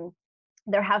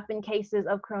 There have been cases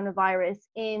of coronavirus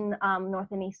in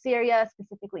North and East Syria,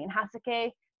 specifically in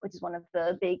Hasake, which is one of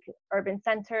the big urban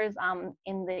centers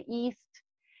in the east.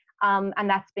 And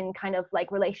that's been kind of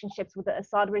like relationships with the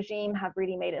Assad regime have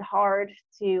really made it hard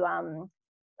to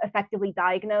effectively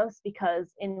diagnose,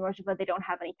 because in Rojava they don't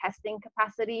have any testing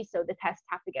capacity. So the tests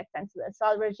have to get sent to the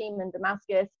Assad regime in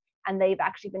Damascus, and they've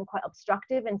actually been quite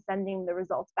obstructive in sending the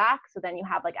results back. So then you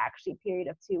have like actually a period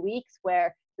of 2 weeks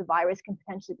where the virus can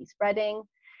potentially be spreading.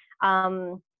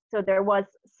 So there was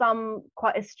some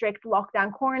quite a strict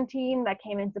lockdown quarantine that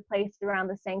came into place around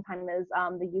the same time as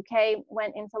the UK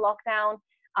went into lockdown.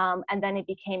 And then it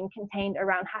became contained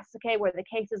around Hasake where the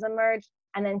cases emerged.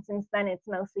 And then since then it's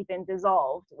mostly been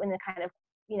dissolved in the kind of,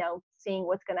 you know, seeing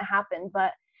what's going to happen.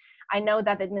 But I know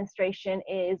that the administration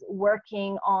is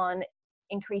working on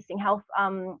increasing health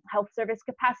service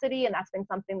capacity, and that's been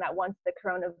something that once the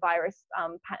coronavirus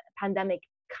pandemic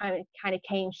kind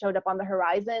of showed up on the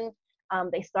horizon,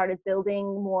 they started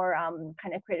building more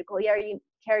kind of critical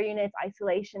care units,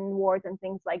 isolation wards, and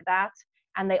things like that.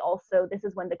 And they also, this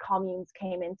is when the communes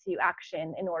came into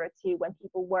action in order to, when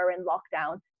people were in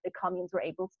lockdown, the communes were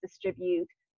able to distribute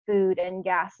food and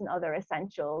gas and other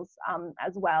essentials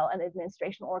as well, and the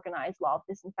administration organized a lot of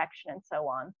disinfection and so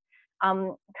on.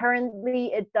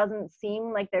 Currently, it doesn't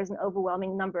seem like there's an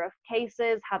overwhelming number of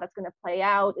cases. How that's going to play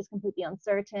out is completely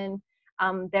uncertain.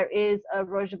 There is a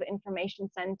Rojava Information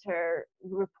Center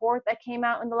report that came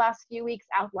out in the last few weeks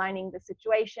outlining the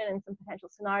situation and some potential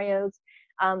scenarios.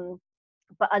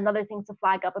 But another thing to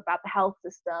flag up about the health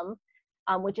system,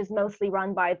 which is mostly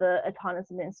run by the autonomous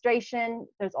administration.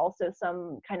 There's also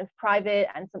some kind of private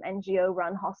and some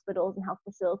NGO-run hospitals and health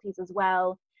facilities as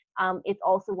well. It's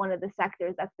also one of the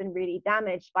sectors that's been really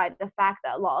damaged by the fact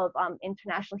that a lot of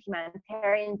international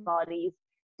humanitarian bodies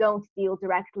don't deal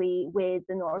directly with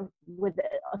the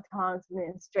autonomous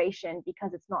administration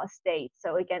because it's not a state.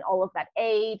 So again, all of that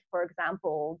aid, for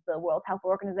example, the World Health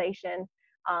Organization,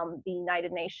 the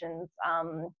United Nations,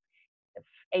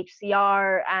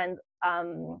 HCR, and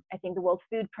I think the World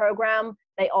Food Program,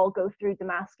 they all go through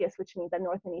Damascus, which means that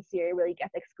North and East Syria really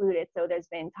gets excluded. So there's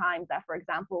been times that, for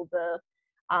example, the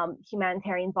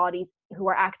humanitarian bodies who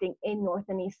are acting in North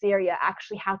and East Syria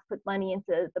actually have to put money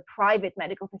into the private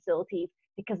medical facilities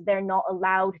because they're not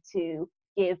allowed to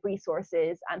give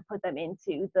resources and put them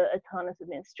into the autonomous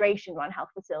administration run health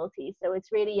facilities. So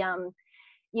it's really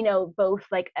you know, both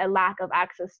like a lack of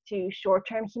access to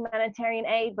short-term humanitarian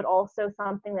aid, but also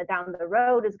something that down the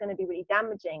road is going to be really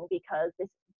damaging, because this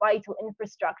vital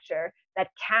infrastructure that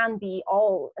can be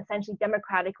all essentially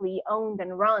democratically owned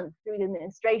and run through the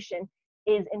administration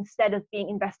is, instead of being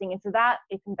investing into that,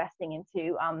 it's investing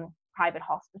into private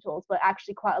hospitals. But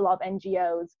actually quite a lot of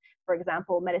NGOs, for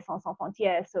example, Médecins Sans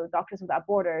Frontières, so Doctors Without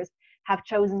Borders, have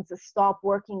chosen to stop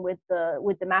working with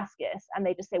Damascus, and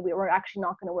they just say we're actually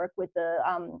not going to work with the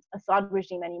Assad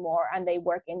regime anymore, and they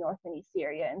work in North and East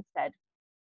Syria instead.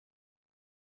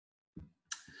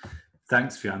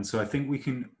 Thanks, Fian. So I think we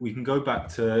can go back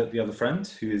to the other friend,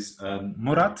 who is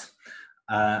Murat,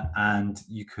 and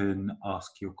you can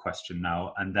ask your question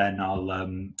now. And then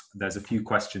there's a few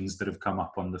questions that have come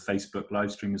up on the Facebook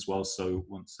live stream as well. So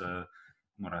once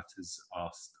Murat has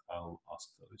asked, I'll ask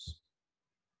those.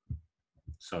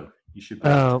 So you should be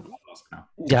able to ask now.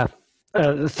 Yeah.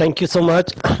 Thank you so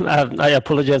much. I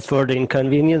apologize for the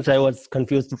inconvenience. I was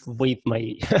confused with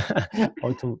my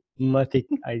automatic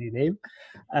ID name.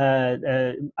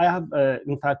 I have,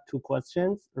 in fact, two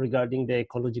questions regarding the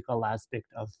ecological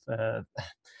aspect of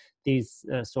this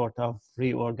sort of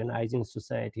reorganizing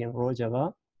society in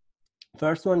Rojava.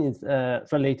 First one is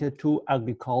related to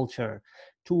agriculture.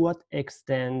 To what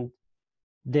extent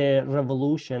the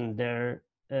revolution there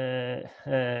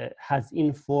has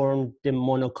informed the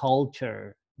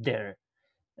monoculture there.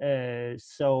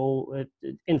 So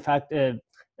in fact,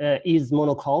 is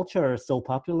monoculture so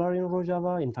popular in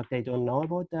Rojava? In fact, I don't know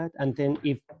about that. And then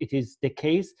if it is the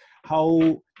case,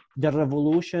 how the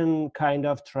revolution kind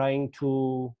of trying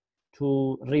to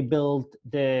rebuild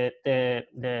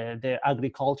the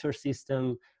agriculture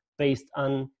system based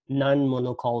on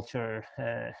non-monoculture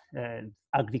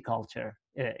agriculture.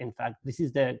 In fact, this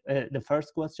is the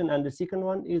first question, and the second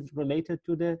one is related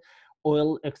to the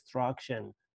oil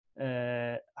extraction.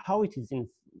 How it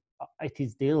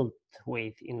is dealt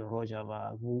with in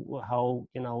Rojava? How,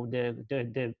 you know,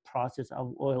 the process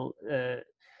of oil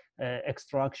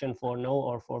extraction for now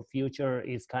or for future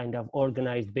is kind of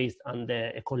organized based on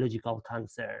the ecological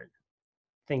concern.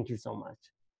 Thank you so much.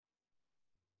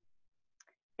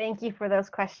 Thank you for those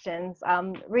questions.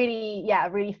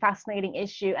 Really fascinating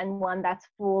issue, and one that's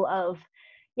full of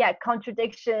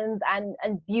contradictions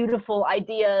and beautiful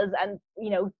ideas, and, you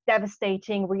know,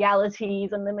 devastating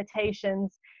realities and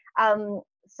limitations.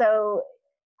 So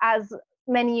as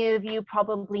many of you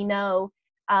probably know,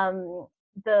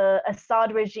 the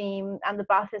Assad regime and the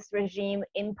Ba'athist regime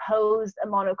imposed a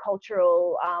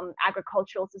monocultural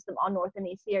agricultural system on North and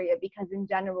East Syria, because in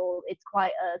general it's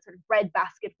quite a sort of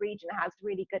breadbasket region. It has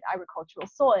really good agricultural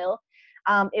soil.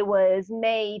 It was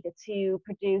made to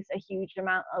produce a huge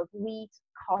amount of wheat,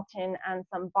 cotton, and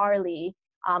some barley,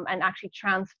 and actually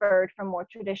transferred from more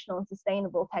traditional and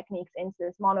sustainable techniques into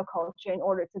this monoculture in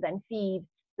order to then feed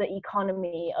the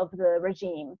economy of the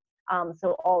regime.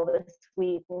 So all this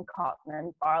wheat and cotton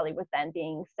and barley was then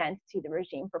being sent to the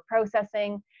regime for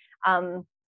processing. And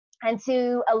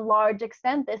to a large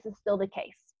extent, this is still the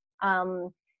case.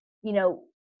 You know,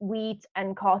 wheat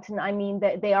and cotton, I mean,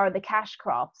 they are the cash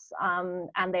crops,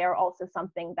 and they are also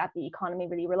something that the economy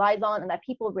really relies on and that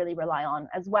people really rely on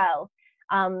as well.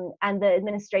 And the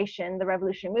administration, the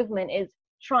revolutionary movement, is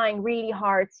trying really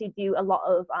hard to do a lot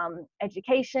of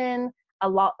education, a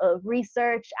lot of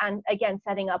research, and again,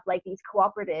 setting up like these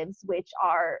cooperatives, which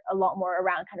are a lot more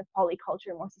around kind of polyculture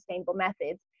and more sustainable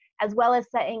methods, as well as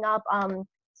setting up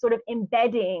sort of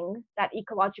embedding that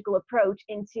ecological approach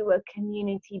into a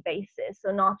community basis.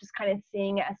 So not just kind of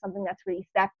seeing it as something that's really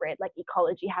separate, like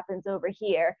ecology happens over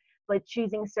here, but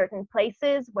choosing certain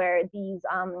places where these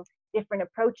different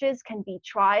approaches can be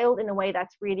trialed in a way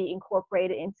that's really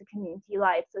incorporated into community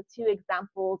life. So two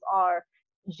examples are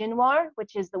Jinwar,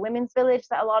 which is the women's village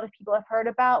that a lot of people have heard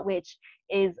about, which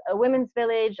is a women's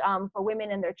village for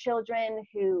women and their children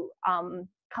who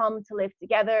come to live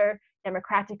together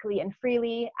democratically and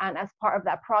freely. And as part of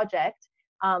that project,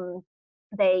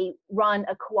 they run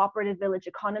a cooperative village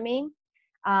economy,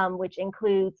 which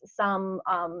includes some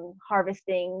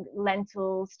harvesting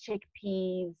lentils,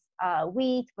 chickpeas,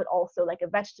 wheat, but also like a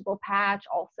vegetable patch,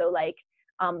 also like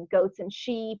goats and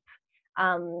sheep,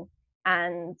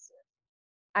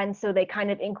 and so they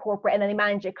kind of incorporate, and then they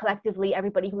manage it collectively.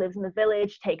 Everybody who lives in the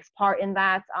village takes part in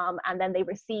that, and then they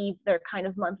receive their kind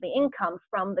of monthly income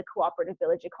from the cooperative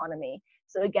village economy.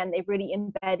 So again, they've really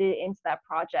embedded into that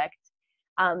project.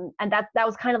 And that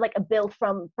was kind of like a build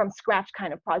from scratch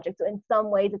kind of project. So in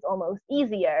some ways it's almost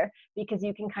easier because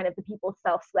you can kind of, the people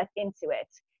self-select into it.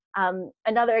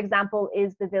 Another example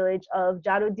is the village of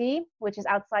Jarudi, which is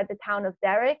outside the town of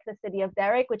Derek, the city of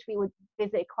Derek, which we would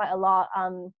visit quite a lot,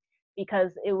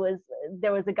 because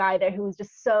there was a guy there who was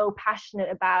just so passionate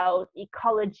about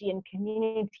ecology and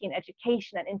community and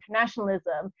education and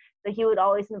internationalism. So he would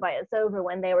always invite us over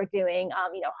when they were doing,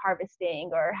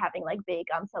 harvesting or having like big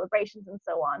celebrations and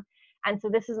so on. And so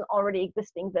this is an already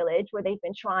existing village where they've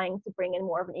been trying to bring in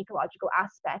more of an ecological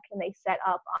aspect, and they set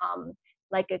up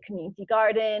like a community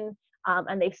garden.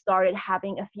 And they've started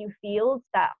having a few fields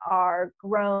that are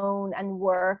grown and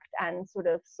worked and sort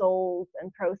of sold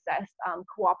and processed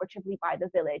cooperatively by the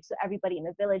village. So everybody in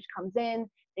the village comes in,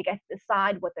 they get to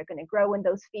decide what they're going to grow in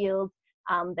those fields.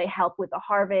 They help with the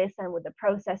harvest and with the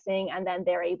processing, and then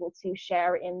they're able to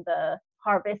share in the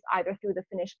harvest either through the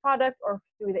finished product or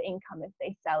through the income if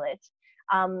they sell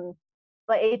it.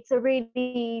 But it's a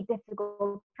really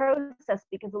difficult process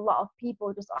because a lot of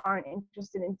people just aren't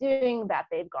interested in doing that.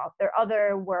 They've got their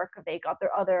other work, or they got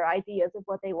their other ideas of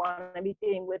what they want to be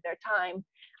doing with their time.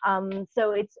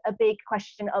 So it's a big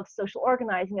question of social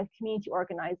organizing, of community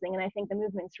organizing. And I think the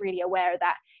movement's really aware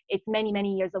that it's many,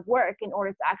 many years of work in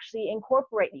order to actually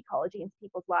incorporate ecology into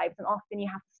people's lives. And often you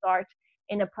have to start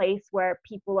in a place where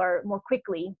people are more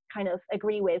quickly kind of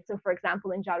agree with. So for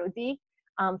example, in Jarudi,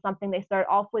 something they started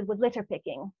off with was litter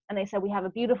picking. And they said, we have a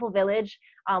beautiful village.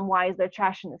 Why is there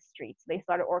trash in the streets? So they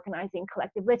started organizing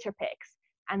collective litter picks.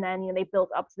 And then they built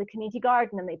up to the community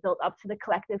garden, and they built up to the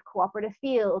collective cooperative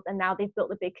fields. And now they've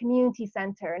built a big community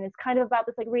center. And it's kind of about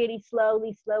this like really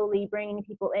slowly bringing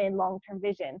people in, long-term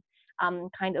vision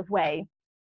kind of way.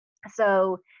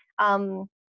 So,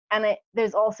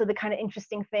 there's also the kind of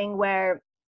interesting thing where,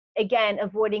 again,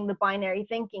 avoiding the binary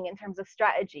thinking in terms of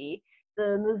strategy,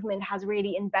 the movement has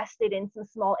really invested in some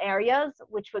small areas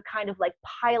which would kind of like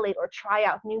pilot or try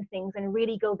out new things and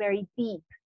really go very deep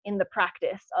in the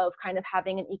practice of kind of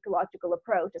having an ecological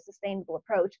approach, a sustainable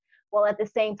approach, while at the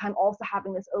same time also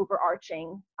having this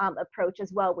overarching approach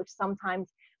as well,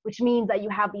 which means that you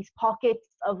have these pockets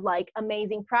of like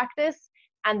amazing practice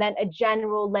and then a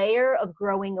general layer of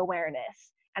growing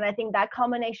awareness. And I think that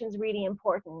combination is really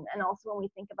important. And also when we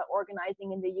think about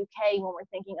organizing in the UK, when we're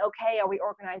thinking, okay, are we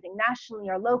organizing nationally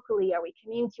or locally? Are we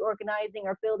community organizing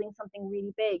or building something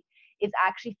really big? Is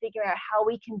actually figuring out how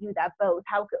we can do that both.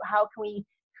 How can we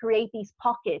create these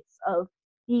pockets of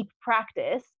deep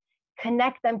practice,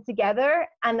 connect them together,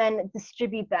 and then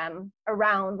distribute them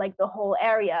around like the whole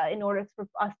area in order for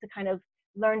us to kind of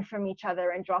learn from each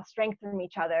other and draw strength from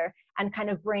each other and kind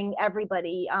of bring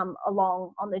everybody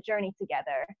along on the journey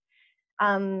together.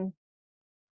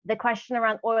 The question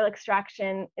around oil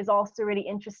extraction is also really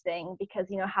interesting because,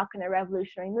 how can a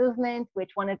revolutionary movement,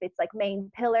 which one of its like main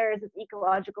pillars is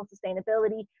ecological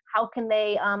sustainability, how can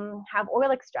they have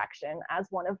oil extraction as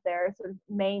one of their sort of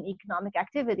main economic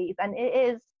activities? And it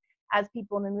is, as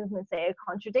people in the movement say, a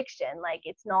contradiction. Like,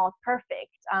 it's not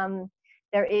perfect.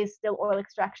 There is still oil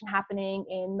extraction happening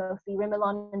in mostly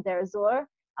Rimilon and Deir ez-Zor.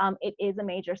 It is a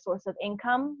major source of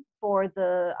income for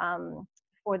the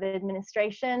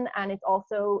administration, and it's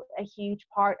also a huge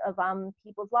part of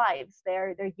people's lives.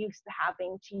 They're used to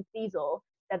having cheap diesel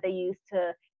that they use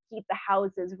to heat the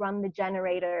houses, run the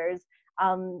generators,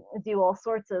 do all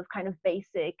sorts of kind of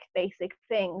basic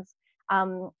things.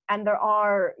 And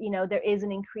there is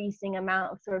an increasing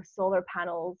amount of sort of solar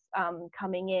panels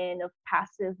coming in, of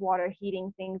passive water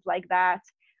heating, things like that,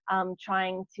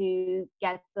 trying to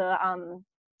get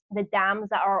the dams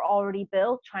that are already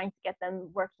built, trying to get them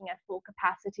working at full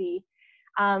capacity.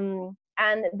 And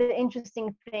the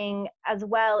interesting thing as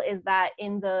well is that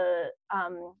in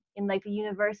like the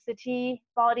university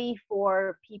body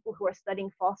for people who are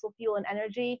studying fossil fuel and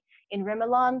energy in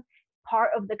Rimilon,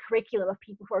 part of the curriculum of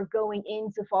people who are going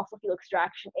into fossil fuel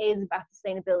extraction is about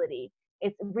sustainability.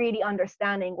 It's really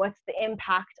understanding what's the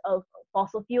impact of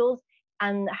fossil fuels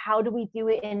and how do we do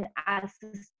it in as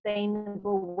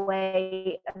sustainable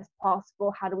way as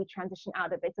possible? How do we transition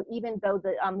out of it? So even though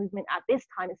the movement at this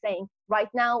time is saying, right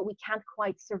now, we can't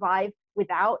quite survive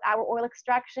without our oil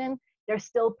extraction, they're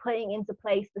still putting into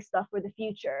place the stuff for the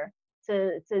future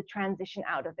to transition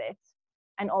out of it.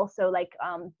 And also, like,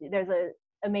 there's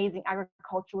amazing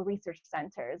agricultural research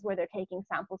centers where they're taking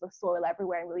samples of soil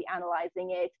everywhere and really analyzing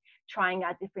it, trying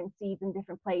out different seeds in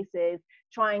different places,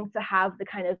 trying to have the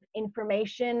kind of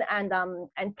information and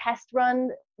test run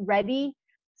ready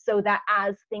so that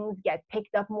as things get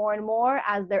picked up more and more,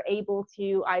 as they're able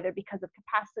to, either because of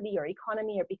capacity or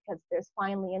economy or because there's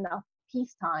finally enough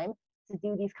peacetime to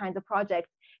do these kinds of projects,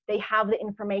 they have the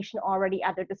information already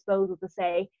at their disposal to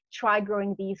say, try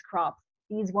growing these crops.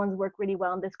 These ones work really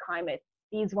well in this climate.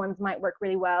 These ones might work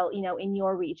really well, you know, in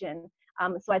your region.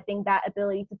 So I think that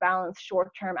ability to balance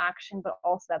short-term action, but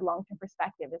also that long-term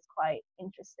perspective is quite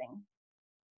interesting.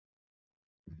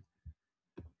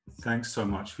 Thanks so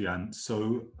much, Fian.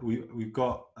 So we've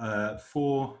got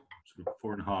four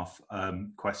and a half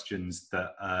questions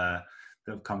that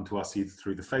have come to us either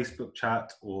through the Facebook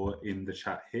chat or in the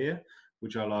chat here,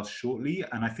 which I'll ask shortly.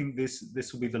 And I think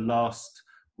this will be the last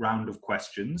round of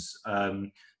questions.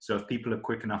 So if people are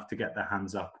quick enough to get their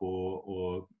hands up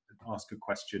or ask a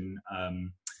question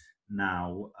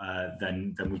now,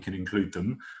 then we can include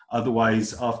them.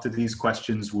 Otherwise, after these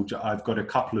questions, I've got a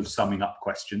couple of summing up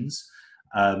questions.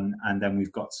 And then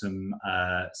we've got some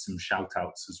shout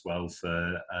outs as well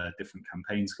for different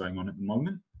campaigns going on at the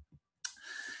moment.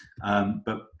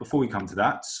 But before we come to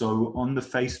that, so on the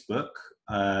Facebook,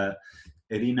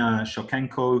 Irina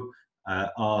Shokenko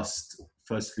asked,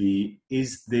 firstly,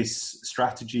 is this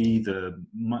strategy, the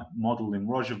model in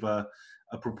Rojava,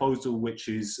 a proposal which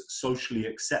is socially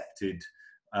accepted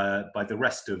by the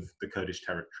rest of the Kurdish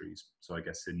territories? So I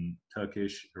guess in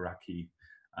Turkish, Iraqi,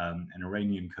 and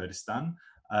Iranian Kurdistan.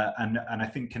 And I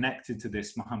think connected to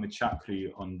this, Mohammed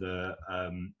Shakri on the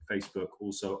Facebook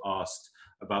also asked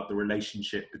about the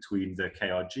relationship between the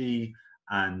KRG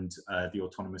and the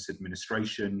autonomous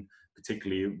administration,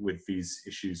 particularly with these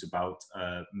issues about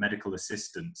medical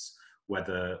assistance,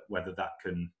 whether that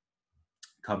can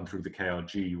come through the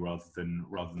KRG rather than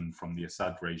from the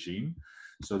Assad regime.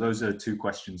 So those are two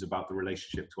questions about the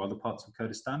relationship to other parts of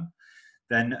Kurdistan.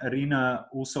 Then Irina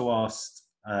also asked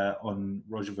on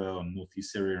Rojava, on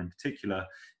northeast Syria in particular,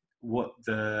 what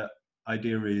the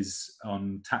idea is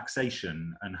on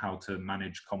taxation and how to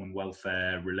manage common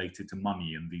welfare related to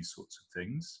money and these sorts of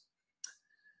things.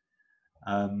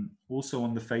 Also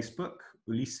on the Facebook,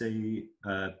 Ulisse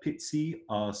Pizzi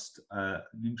asked an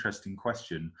interesting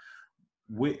question,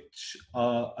 which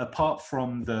apart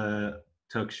from the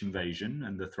Turkish invasion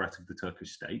and the threat of the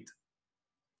Turkish state,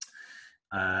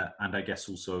 and I guess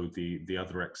also the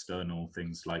other external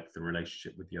things like the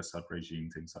relationship with the Assad regime,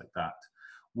 things like that,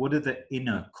 what are the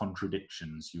inner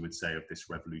contradictions, you would say, of this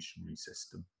revolutionary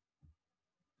system?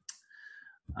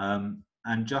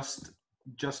 And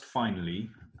just finally,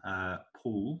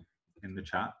 Paul in the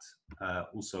chat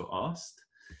also asked,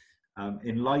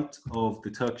 in light of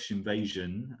the Turkish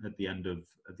invasion at the end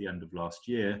of last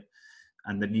year,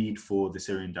 and the need for the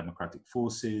Syrian Democratic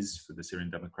Forces, for the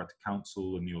Syrian Democratic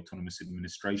Council and the autonomous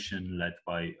administration led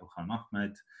by Ilham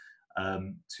Ahmed,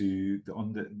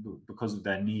 because of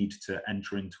their need to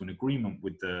enter into an agreement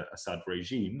with the Assad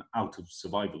regime, out of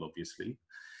survival obviously,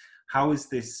 how is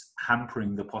this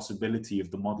hampering the possibility of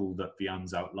the model that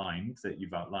you've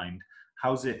outlined?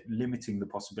 How is it limiting the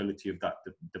possibility of that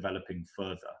developing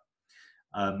further?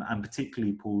 And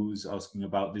particularly Paul was asking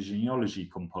about the genealogy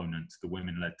component, the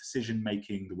women-led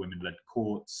decision-making, the women-led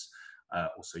courts,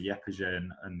 also YPG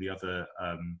and the other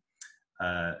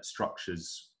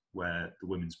structures where the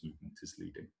women's movement is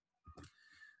leading.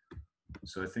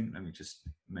 So I think, let me just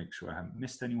make sure I haven't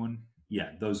missed anyone.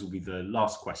 Yeah, those will be the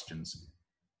last questions.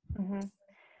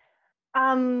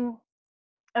 Mm-hmm.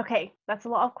 Okay, that's a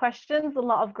lot of questions, a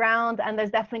lot of ground, and there's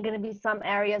definitely going to be some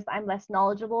areas I'm less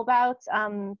knowledgeable about,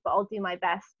 but I'll do my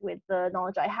best with the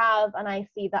knowledge I have. And I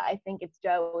see that I think it's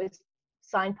Joe is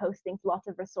signposting lots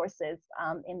of resources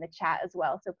in the chat as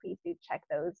well, so please do check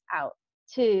those out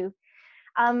too.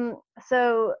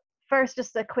 So first,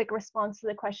 just a quick response to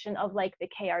the question of like the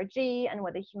KRG and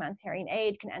whether humanitarian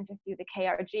aid can enter through the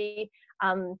KRG.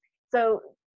 So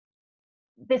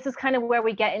this is kind of where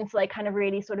we get into like kind of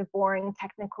really sort of boring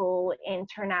technical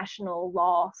international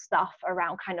law stuff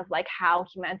around kind of like how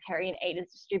humanitarian aid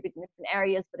is distributed in different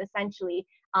areas, but essentially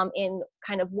in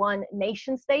kind of one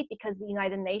nation state, because the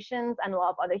United Nations and a lot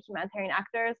of other humanitarian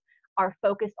actors are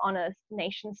focused on a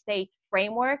nation state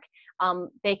framework.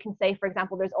 They can say, for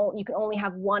example, you can only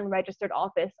have one registered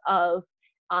office of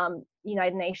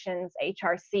United Nations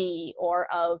HRC or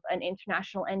of an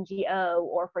international NGO,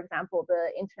 or for example the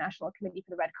International Committee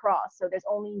for the Red Cross. So there's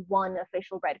only one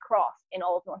official Red Cross in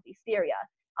all of Northeast Syria.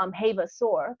 Heva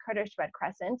Sor, Kurdish Red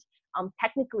Crescent,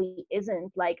 technically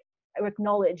isn't like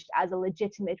acknowledged as a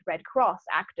legitimate Red Cross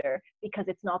actor because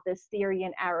it's not the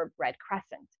Syrian Arab Red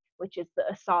Crescent, which is the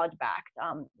Assad-backed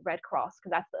Red Cross,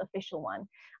 because that's the official one.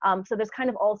 So there's kind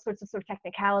of all sorts of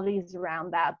technicalities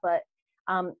around that, but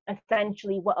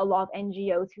essentially what a lot of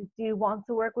NGOs who do want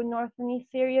to work with North and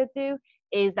East Syria do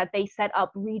is that they set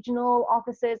up regional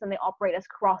offices and they operate as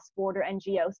cross-border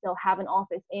NGOs. They'll have an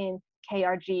office in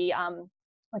KRG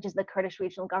which is the Kurdish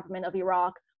regional government of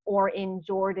Iraq, or in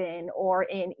Jordan, or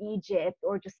in Egypt,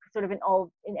 or just sort of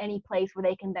in any place where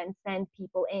they can then send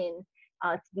people in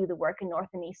to do the work in North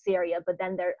and East Syria, but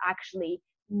then they're actually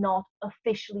not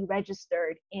officially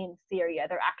registered in Syria.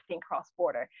 They're acting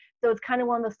cross-border. So it's kind of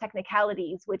one of those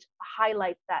technicalities which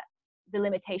highlights that the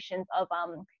limitations of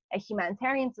a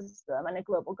humanitarian system and a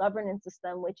global governance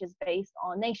system, which is based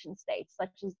on nation states,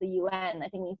 such as the UN. I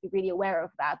think we need to be really aware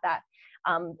of that,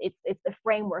 it's the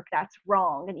framework that's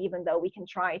wrong. And even though we can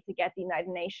try to get the United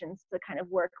Nations to kind of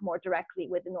work more directly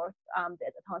with the the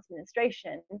Autonomous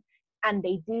Administration, and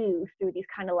they do through these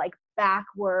kind of like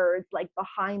backwards, like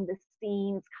behind the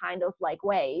scenes kind of like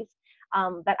ways,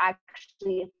 that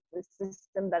actually it's the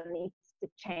system that needs to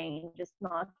change. It's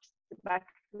not just about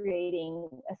creating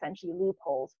essentially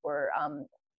loopholes for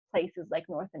places like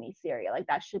North and East Syria. Like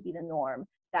that should be the norm,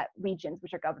 that regions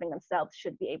which are governing themselves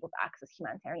should be able to access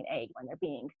humanitarian aid when they're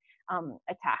being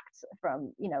attacked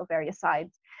from, you know, various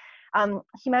sides.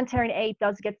 Humanitarian aid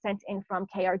does get sent in from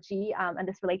KRG, and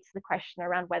this relates to the question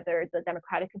around whether the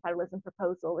democratic confederalism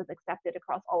proposal is accepted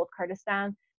across all of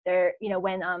Kurdistan. There, you know,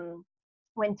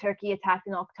 when Turkey attacked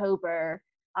in October,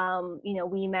 you know,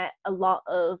 we met a lot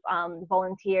of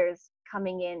volunteers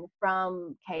coming in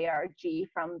from KRG,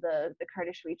 from the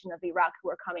Kurdish region of Iraq, who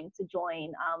are coming to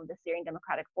join the Syrian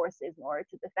Democratic Forces in order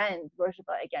to defend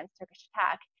Rojava against Turkish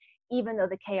attack, even though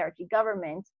the KRG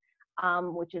government,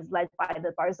 which is led by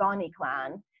the Barzani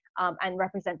clan, and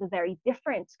represents a very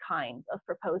different kind of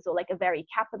proposal, like a very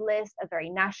capitalist, a very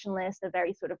nationalist, a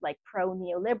very sort of like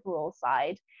pro-neoliberal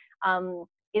side,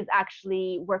 is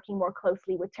actually working more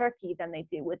closely with Turkey than they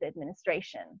do with the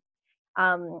administration.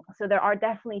 So there are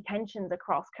definitely tensions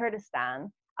across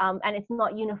Kurdistan, and it's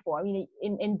not uniform. You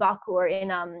know, in Baku, or in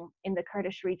the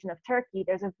Kurdish region of Turkey,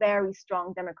 there's a very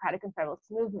strong democratic and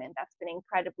federalist movement that's been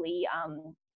incredibly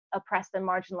oppressed and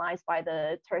marginalized by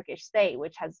the Turkish state,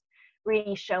 which has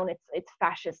really shown its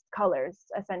fascist colors,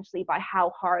 essentially by how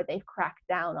hard they've cracked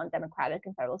down on democratic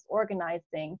and federalist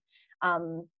organizing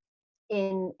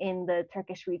in the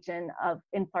Turkish region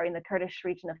in the Kurdish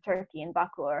region of Turkey, in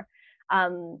Bakur,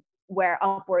 where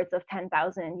upwards of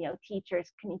 10,000, you know,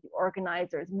 teachers, community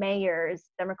organizers, mayors,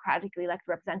 democratically elected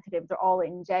representatives are all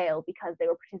in jail because they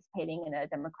were participating in a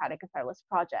democratic and federalist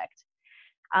project.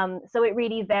 So it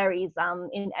really varies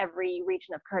in every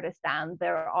region of Kurdistan.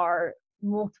 There are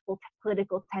multiple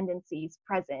political tendencies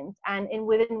present, and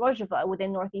within Rojava,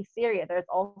 within Northeast Syria, there's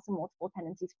also multiple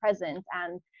tendencies present,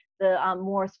 and the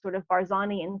more sort of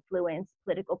Barzani influenced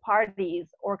political parties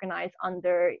organized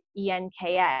under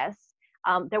ENKS.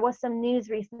 There was some news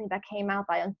recently that came out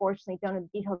that I unfortunately don't know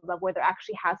the details of, where there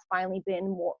actually has finally been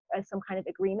more some kind of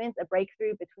agreement, a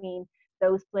breakthrough between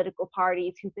those political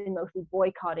parties who've been mostly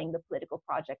boycotting the political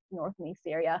project in North and East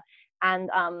Syria, and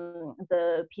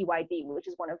the PYD, which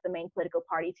is one of the main political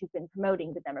parties who've been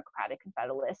promoting the Democratic and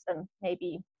Federalist. And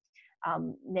maybe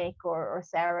Nick or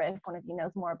Sarah, if one of you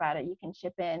knows more about it, you can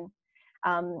chip in.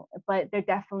 But there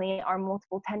definitely are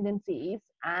multiple tendencies,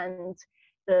 and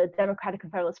the Democratic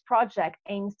and Federalist Project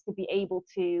aims to be able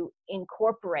to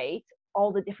incorporate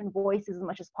all the different voices as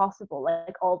much as possible.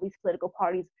 Like, all these political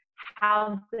parties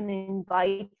have been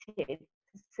invited to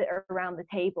sit around the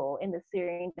table in the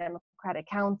Syrian Democratic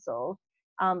Council,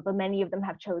 but many of them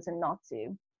have chosen not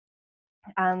to.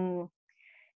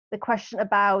 The question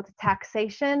about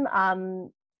taxation,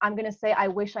 I'm going to say I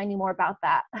wish I knew more about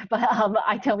that, but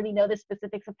I don't really know the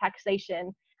specifics of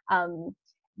taxation.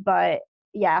 But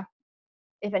yeah,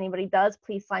 if anybody does,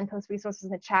 please signpost resources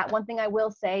in the chat. One thing I will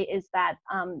say is that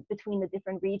between the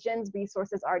different regions,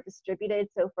 resources are distributed.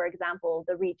 So for example,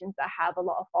 the regions that have a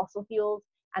lot of fossil fuels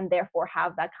and therefore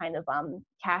have that kind of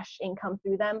cash income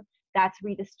through them, that's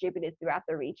redistributed throughout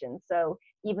the region. So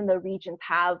even though regions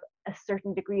have a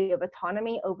certain degree of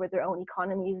autonomy over their own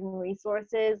economies and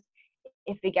resources,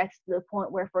 if it gets to the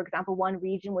point where, for example, one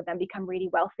region would then become really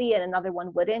wealthy and another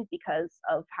one wouldn't because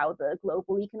of how the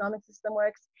global economic system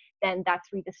works, then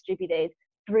that's redistributed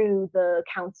through the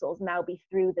councils, now be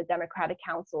through the democratic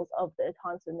councils of the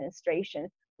Autonomous Administration,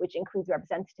 which includes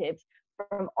representatives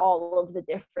from all of the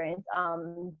different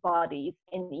bodies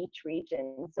in each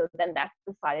region. So then that's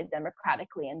decided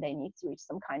democratically, and they need to reach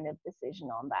some kind of decision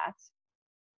on that.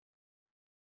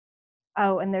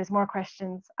 Oh, and there's more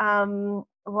questions.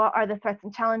 What are the threats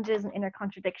and challenges and inner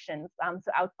contradictions?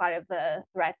 So outside of the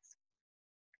threats.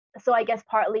 So I guess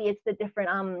partly it's the different,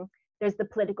 there's the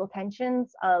political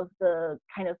tensions of the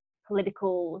kind of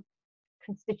political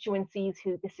constituencies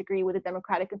who disagree with the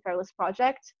Democratic and Federalist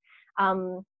Project.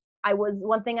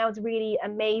 One thing I was really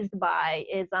amazed by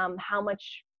is how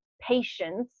much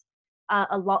patience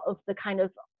a lot of the kind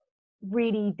of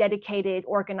really dedicated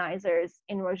organizers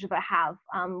in Rojava have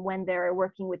when they're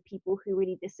working with people who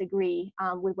really disagree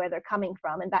with where they're coming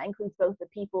from. And that includes both the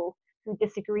people who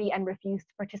disagree and refuse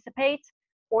to participate,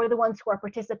 or the ones who are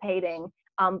participating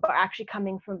but are actually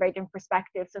coming from very different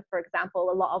perspectives. So for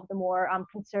example, a lot of the more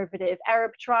conservative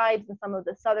Arab tribes in some of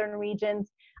the southern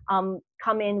regions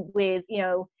come in with, you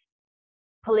know,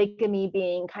 polygamy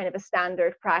being kind of a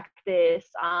standard practice,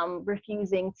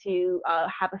 refusing to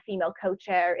have a female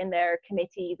co-chair in their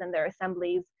committees and their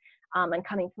assemblies, and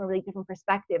coming from a really different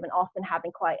perspective, and often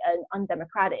having quite an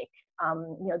undemocratic,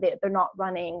 you know, they're not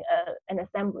running an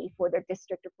assembly for their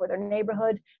district or for their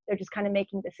neighborhood. They're just kind of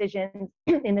making decisions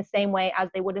in the same way as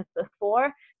they would have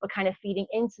before, but kind of feeding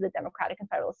into the democratic and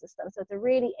federal system. So it's a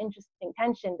really interesting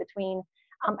tension between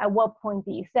at what point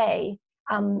do you say,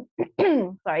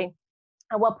 sorry,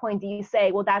 at what point do you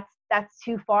say, well, that's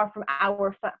too far from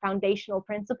our foundational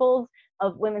principles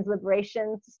of women's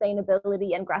liberation,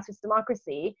 sustainability, and grassroots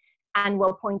democracy? And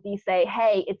what point do you say,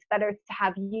 hey, it's better to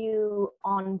have you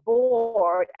on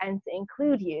board and to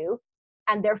include you,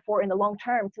 and therefore in the long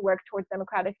term to work towards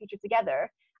democratic future together,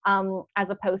 as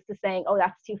opposed to saying, oh,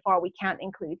 that's too far, we can't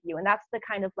include you. And that's the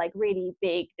kind of like really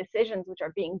big decisions which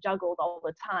are being juggled all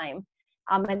the time.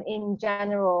 And in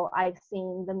general, I've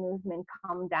seen the movement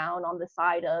come down on the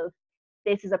side of,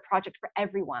 this is a project for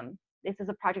everyone. This is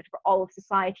a project for all of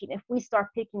society. And if we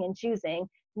start picking and choosing,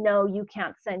 no, you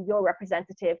can't send your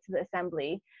representative to the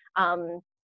assembly,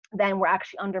 then we're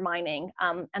actually undermining.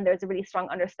 And there's a really strong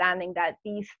understanding that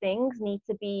these things need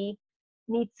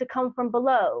to come from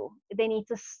below. They need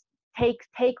to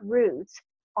take root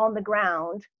on the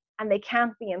ground, and they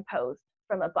can't be imposed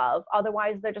from above.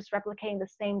 Otherwise, they're just replicating the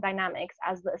same dynamics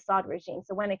as the Assad regime.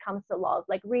 So when it comes to laws,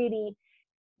 like really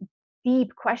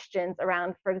deep questions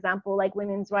around, for example, like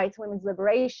women's rights, women's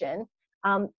liberation,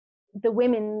 the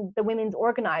women's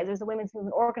organizers, the women's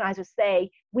movement organizers say,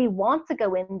 we want to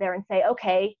go in there and say,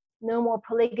 okay, no more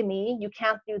polygamy, you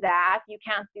can't do that, you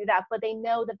can't do that, but they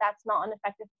know that that's not an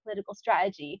effective political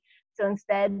strategy. So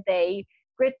instead they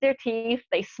grit their teeth,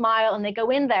 they smile, and they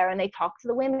go in there and they talk to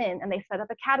the women, and they set up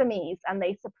academies, and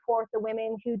they support the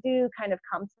women who do kind of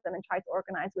come to them and try to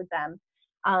organize with them.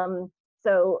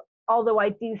 So although I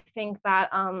do think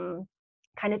that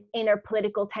kind of inner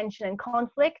political tension and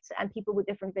conflict and people with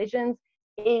different visions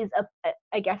is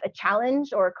I guess a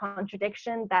challenge or a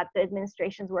contradiction that the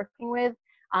administration is working with,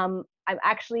 I'm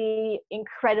actually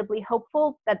incredibly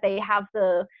hopeful that they have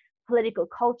the political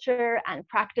culture and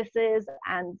practices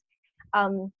and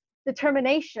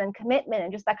determination and commitment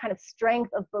and just that kind of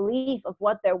strength of belief of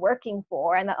what they're working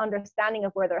for and the understanding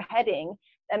of where they're heading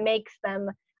that makes them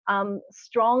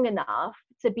strong enough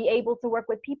to be able to work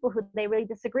with people who they really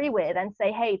disagree with and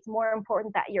say, hey, it's more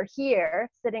important that you're here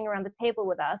sitting around the table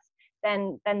with us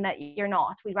than that you're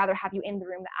not. We'd rather have you in the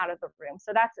room than out of the room.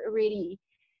 So that's a really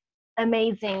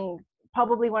amazing,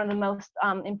 probably one of the most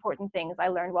important things I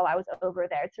learned while I was over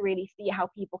there, to really see how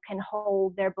people can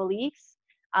hold their beliefs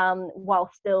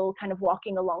while still kind of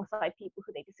walking alongside people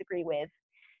who they disagree with.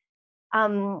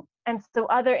 And so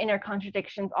other inner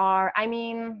contradictions are, I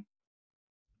mean,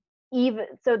 even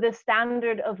so the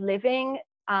standard of living,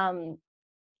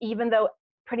 even though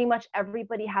pretty much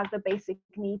everybody has their basic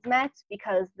needs met,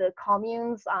 because the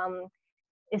communes,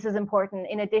 this is important,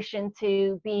 in addition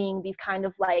to being these kind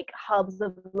of like hubs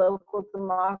of local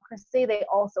democracy, they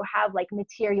also have like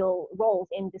material roles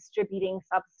in distributing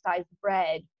subsidized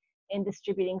bread, in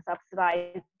distributing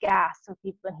subsidized gas so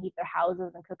people can heat their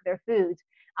houses and cook their food.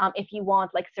 If you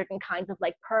want like certain kinds of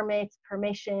like permits,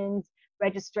 permissions,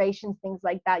 registrations, things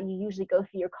like that, you usually go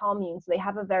through your commune. So they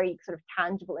have a very sort of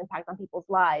tangible impact on people's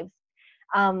lives.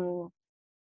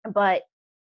 But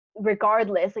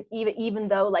regardless, like even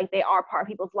though like they are part of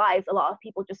people's lives, a lot of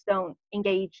people just don't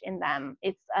engage in them.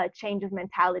 It's a change of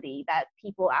mentality that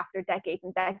people, after decades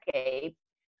and decades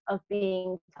of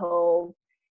being told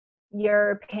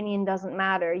your opinion doesn't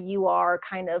matter, you are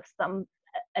kind of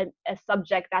a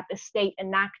subject that the state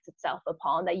enacts itself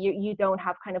upon, that you don't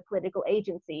have kind of political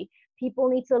agency. People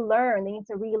need to learn, they need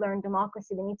to relearn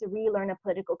democracy, they need to relearn a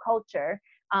political culture,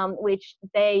 which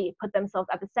they put themselves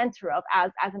at the center of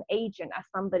as an agent, as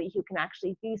somebody who can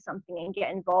actually do something and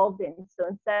get involved in. So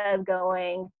instead of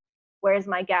going, where's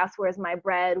my gas, where's my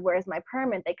bread, where's my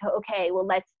permit, they go, okay, well,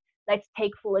 let's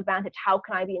take full advantage. How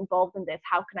can I be involved in this?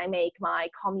 How can I make my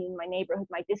commune, my neighborhood,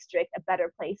 my district a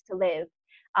better place to live?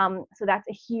 So that's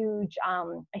a huge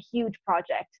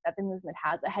project that the movement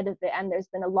has ahead of it. And there's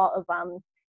been a lot of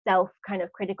self kind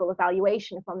of critical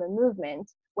evaluation from the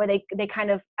movement, where they kind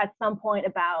of at some point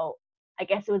about, I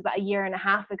guess it was about a year and a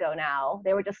half ago now,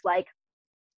 they were just like,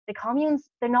 the communes,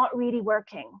 they're not really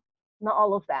working, not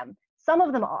all of them. Some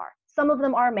of them are. Some of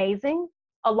them are amazing.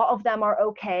 A lot of them are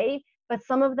okay. But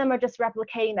some of them are just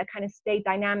replicating that kind of state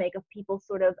dynamic of people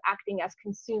sort of acting as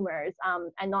consumers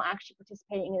and not actually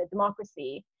participating in a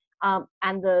democracy.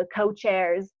 And the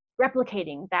co-chairs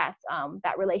replicating that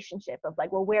that relationship of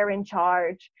like, well, we're in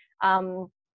charge.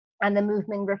 And the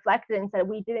movement reflected and said,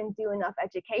 we didn't do enough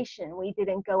education. We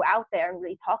didn't go out there and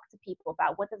really talk to people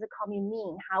about what does a commune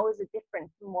mean? How is it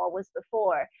different from what was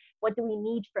before? What do we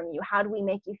need from you? How do we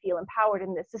make you feel empowered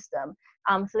in this system?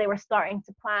 So they were starting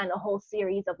to plan a whole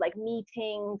series of like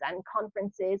meetings and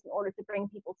conferences in order to bring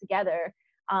people together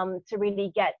to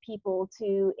really get people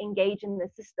to engage in the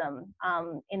system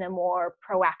in a more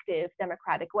proactive,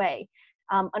 democratic way.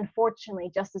 Unfortunately,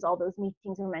 just as all those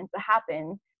meetings were meant to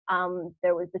happen,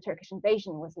 there was the Turkish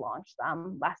invasion was launched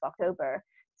last October.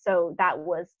 So that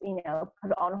was, you know,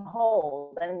 put on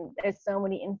hold. And there's so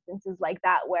many instances like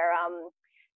that where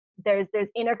there's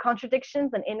inner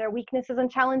contradictions and inner weaknesses and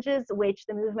challenges, which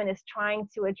the movement is trying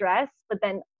to address, but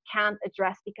then can't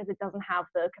address because it doesn't have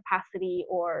the capacity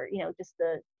or, you know, just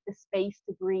the space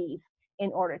to breathe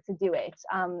in order to do it.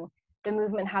 The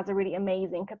movement has a really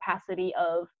amazing capacity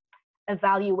of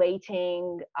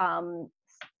evaluating,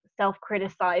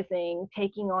 self-criticizing,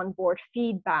 taking on board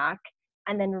feedback,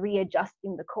 and then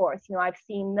readjusting the course. You know, I've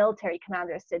seen military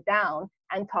commanders sit down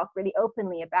and talk really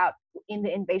openly about, in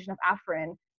the invasion of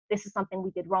Afrin, this is something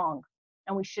we did wrong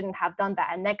and we shouldn't have done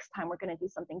that, and next time we're going to do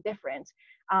something different.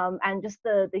 And just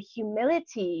the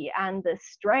humility and the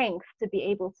strength to be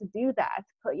able to do that,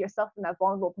 put yourself in that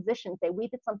vulnerable position, say we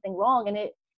did something wrong, and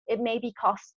it maybe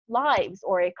cost lives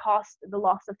or it cost the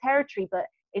loss of territory, but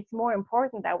it's more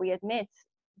important that we admit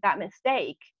that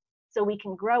mistake so we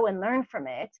can grow and learn from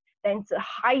it than to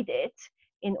hide it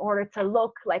in order to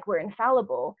look like we're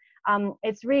infallible.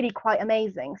 It's really quite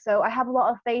amazing. So I have a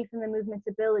lot of faith in the movement's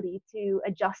ability to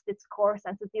adjust its course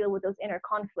and to deal with those inner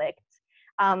conflicts.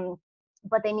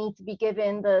 But they need to be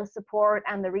given the support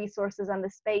and the resources and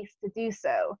the space to do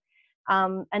so.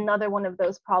 Another one of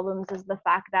those problems is the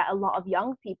fact that a lot of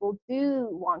young people do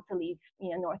want to leave, you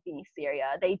know, North and East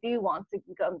Syria. They do want to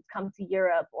come to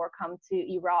Europe or come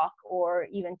to Iraq or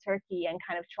even Turkey and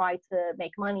kind of try to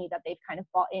make money that they've kind of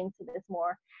bought into this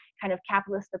more kind of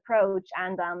capitalist approach,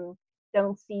 and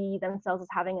don't see themselves as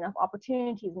having enough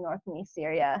opportunities in North and East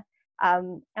Syria.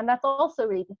 And that's also a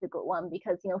really difficult one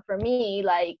because, you know, for me,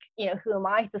 like, you know, who am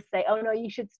I to say, oh no,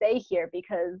 you should stay here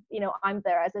because, you know, I'm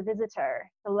there as a visitor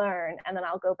to learn and then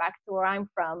I'll go back to where I'm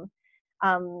from.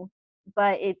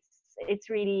 But it's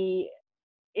really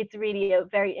a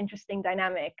very interesting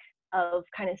dynamic of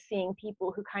kind of seeing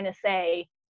people who kind of say,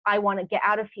 I want to get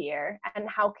out of here. And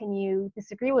how can you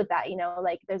disagree with that? You know,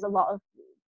 like there's a lot of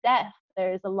death,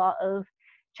 there's a lot of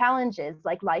challenges,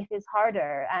 like life is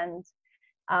harder, and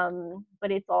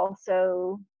but it's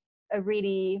also a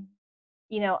really,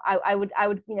 you know, I would,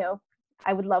 you know,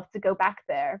 I would love to go back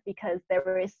there because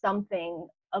there is something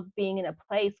of being in a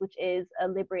place which is a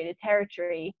liberated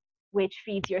territory, which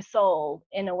feeds your soul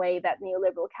in a way that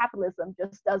neoliberal capitalism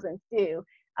just doesn't do.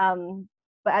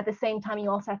 But at the same time,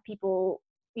 you also have people,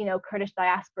 you know, Kurdish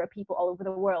diaspora people all over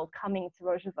the world coming to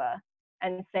Rojava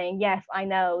and saying, yes, I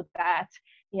know that,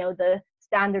 you know, the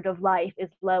standard of life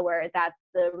is lower, that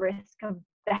the risk of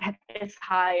death is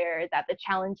higher, that the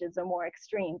challenges are more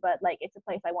extreme, but like it's a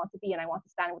place I want to be and I want to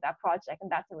stand with that project,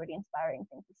 and that's a really inspiring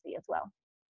thing to see as well.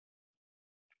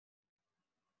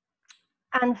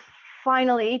 And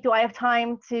finally, do I have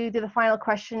time to do the final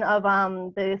question of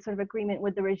the sort of agreement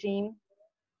with the regime?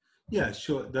 Yeah,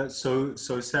 sure. So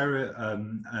Sarah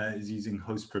is using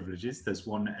host privileges. There's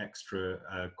one extra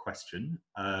question.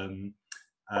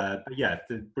 But yeah,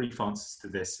 the brief answers to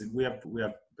this, we have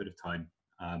a bit of time.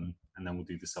 And then we'll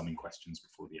do the summing questions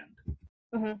before the end.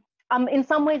 Mm-hmm. In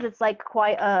some ways, it's like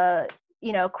quite a,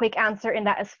 you know, quick answer in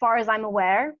that, as far as I'm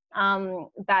aware,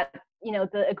 that, you know,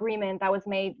 the agreement that was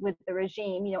made with the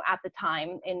regime, you know, at the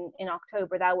time in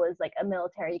October, that was like a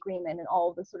military agreement, and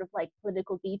all the sort of like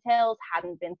political details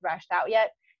hadn't been thrashed out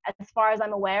yet. As far as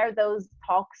I'm aware, those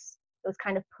talks, those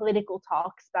kind of political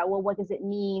talks about, well, what does it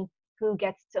mean? Who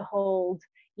gets to hold,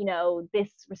 you know,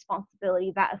 this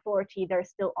responsibility, that authority, they're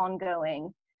still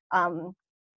ongoing.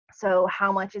 So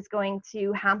how much is going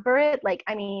to hamper it? Like,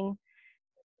 I mean,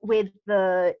 with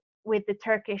the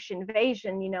Turkish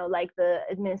invasion, you know, like the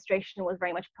administration was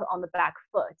very much put on the back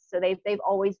foot. So they've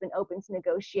always been open to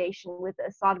negotiation with the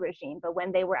Assad regime. But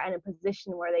when they were in a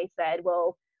position where they said,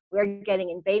 well, we're getting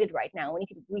invaded right now,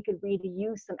 we could really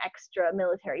use some extra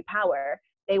military power,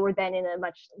 they were then in a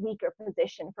much weaker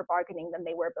position for bargaining than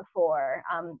they were before,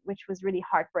 which was really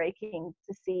heartbreaking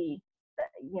to see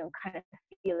kind of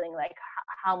feeling like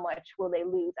how much will they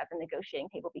lose at the negotiating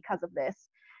table because of this.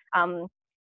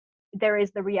 There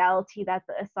is the reality that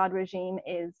the Assad regime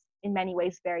is in many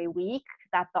ways very weak,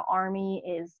 that the army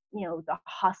is, the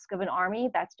husk of an army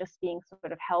that's just being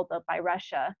sort of held up by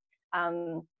Russia.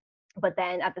 But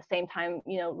then at the same time,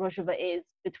 Rojava is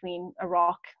between a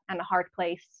rock and a hard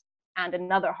place and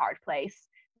another hard place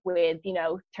with,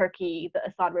 Turkey, the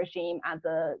Assad regime, and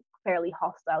the fairly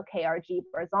hostile KRG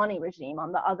Barzani regime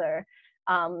on the other.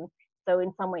 So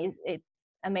in some ways, it's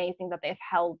amazing that they've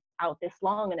held out this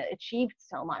long and achieved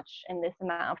so much in this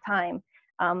amount of time.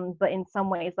 But in some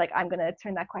ways, like, I'm going to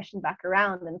turn that question back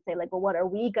around and say, like, well, what are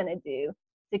we going to do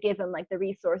to give them like the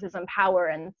resources and power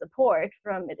and support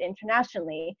from it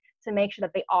internationally to make sure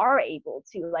that they are able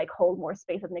to like hold more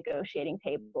space at the negotiating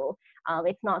table?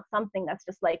 It's not something that's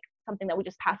just like something that we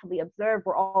just passively observe.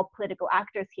 We're all political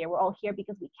actors here. We're all here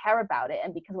because we care about it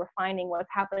and because we're finding what's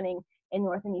happening in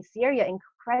North and East Syria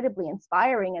incredibly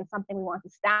inspiring and something we want to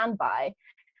stand by.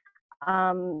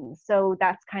 So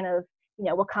that's kind of,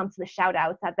 what comes to the shout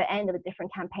outs at the end of the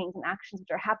different campaigns and actions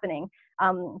which are happening.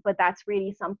 But that's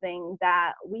really something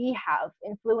that we have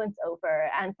influence over,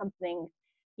 and something,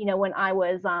 when I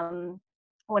was in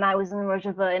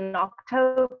Rojava in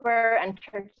October and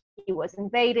Turkey was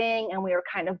invading, and we were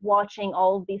kind of watching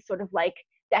all of these sort of like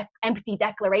empty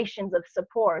declarations of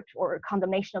support or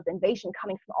condemnation of the invasion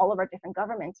coming from all of our different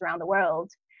governments around the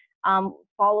world,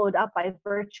 followed up by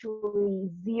virtually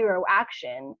zero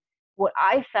action. What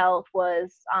I felt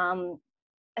was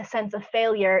a sense of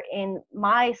failure in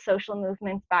my social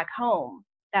movements back home,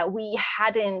 that we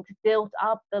hadn't built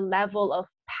up the level of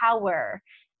power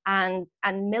and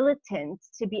militance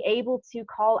to be able to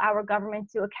call our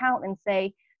government to account and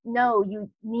say, no, you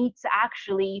need to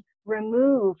actually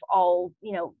remove all,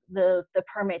 the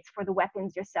permits for the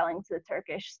weapons you're selling to the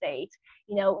Turkish state.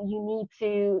 You need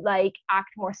to like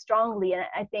act more strongly. And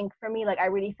I think for me, like, I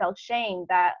really felt shame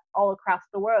that all across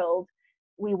the world,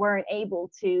 we weren't able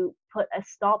to put a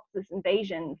stop to this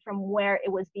invasion from where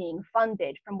it was being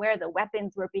funded, from where the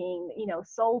weapons were being,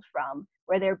 sold from,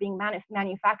 where they're being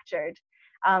manufactured.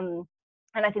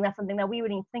 And I think that's something that we would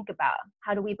need to think about.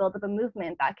 How do we build up a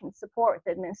movement that can support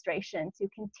the administration to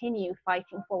continue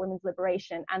fighting for women's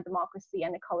liberation and democracy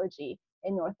and ecology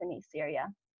in North and East Syria?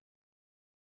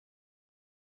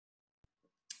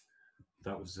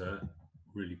 That was a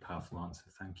really powerful answer.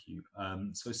 Thank you.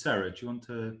 So Sarah, do you want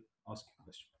to ask a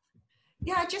question?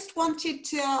 Yeah, I just wanted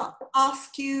to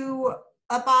ask you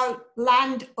about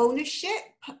land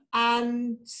ownership.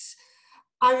 And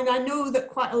I mean, I know that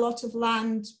quite a lot of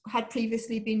land had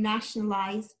previously been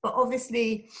nationalized, but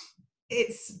obviously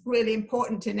it's really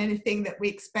important in anything that we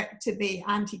expect to be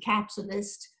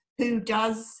anti-capitalist, who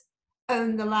does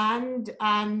own the land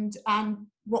and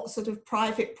what sort of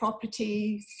private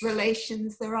property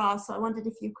relations there are. So I wondered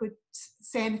if you could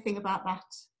say anything about that.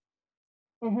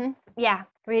 Mm-hmm. Yeah,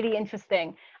 really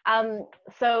interesting.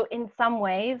 So in some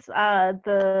ways,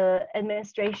 the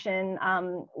administration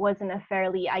was in a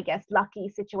fairly, I guess, lucky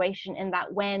situation in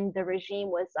that when the regime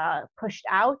was pushed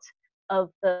out of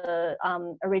the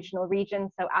original region,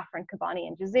 so Afrin, Kobani,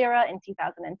 and Jazeera in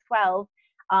 2012,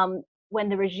 when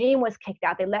the regime was kicked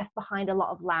out, they left behind a lot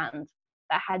of land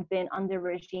that had been under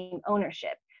regime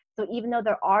ownership. So even though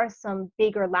there are some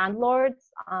bigger landlords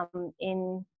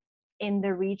in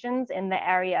the regions, in the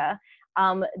area,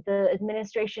 the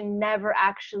administration never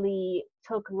actually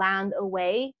took land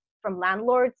away from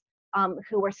landlords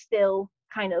who were still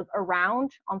kind of around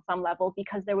on some level,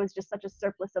 because there was just such a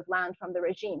surplus of land from the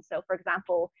regime. So for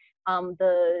example,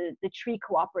 the tree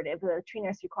cooperative, the tree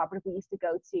nursery cooperative we used to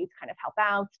go to kind of help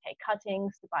out, to take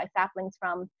cuttings, to buy saplings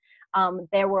from,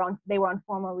 they were on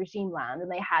former regime land,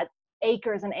 and they had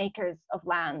acres and acres of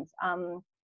land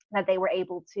that they were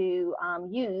able to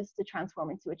use to transform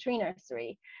into a tree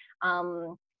nursery.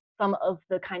 Some of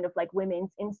the kind of like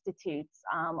women's institutes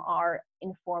are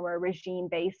in former regime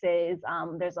bases.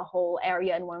 There's a whole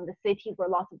area in one of the cities where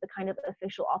lots of the kind of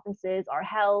official offices are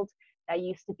held that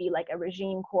used to be like a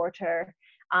regime quarter.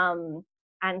 And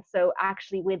so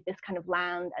actually with this kind of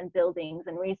land and buildings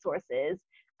and resources,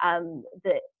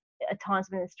 the autonomous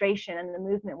administration and the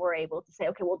movement were able to say,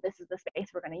 okay, well, this is the space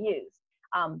we're going to use.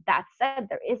 That said,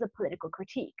 there is a political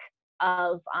critique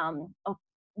of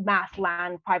mass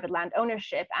land, private land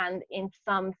ownership, and in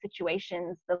some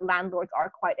situations, the landlords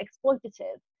are quite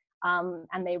exploitative,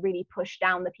 and they really push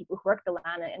down the people who work the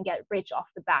land and get rich off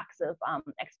the backs of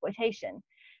exploitation.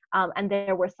 And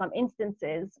there were some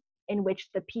instances in which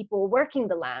the people working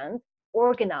the land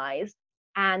organized,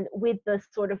 and with the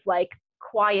sort of like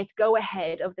quiet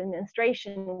go-ahead of the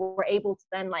administration, were able to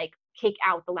then like kick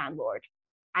out the landlord.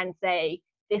 and say,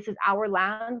 this is our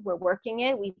land, we're working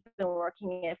it, we've been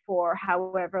working it for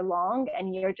however long,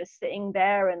 and you're just sitting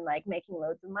there and like making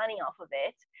loads of money off of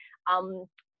it.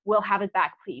 We'll have it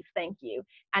back, please, thank you.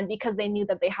 And because they knew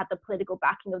that they had the political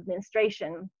backing of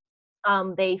administration,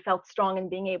 they felt strong in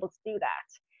being able to do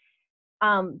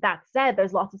that. That said,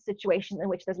 there's lots of situations in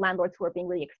which there's landlords who are being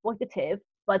really exploitative,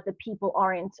 but the people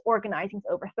aren't organizing to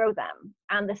overthrow them.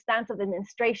 And the stance of the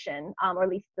administration, or at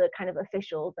least the kind of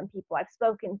officials and people I've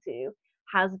spoken to,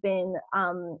 has been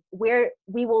where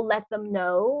we will let them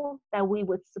know that we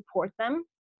would support them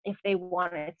if they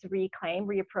wanted to reclaim,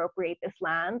 reappropriate this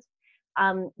land.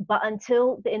 But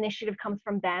until the initiative comes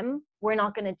from them, we're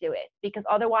not going to do it, because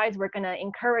otherwise we're going to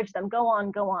encourage them, go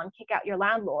on, kick out your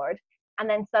landlord. And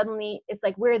then suddenly it's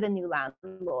like, we're the new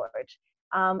landlord.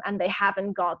 And they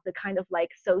haven't got the kind of like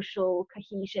social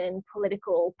cohesion,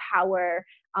 political power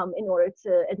in order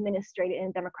to administrate it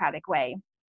in a democratic way.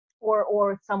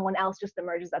 Or someone else just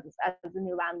emerges as a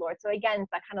new landlord. So again,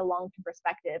 it's that kind of long-term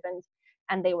perspective,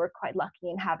 and they were quite lucky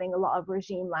in having a lot of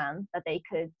regime land that they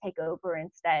could take over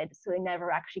instead. So they never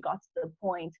actually got to the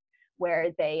point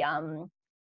where they,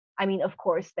 I mean, of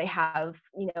course, they have,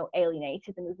 you know,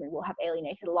 alienated, the movement will have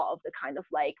alienated a lot of the kind of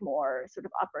like more sort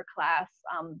of upper class,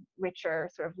 richer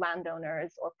sort of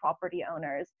landowners or property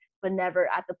owners, but never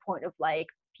at the point of like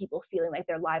people feeling like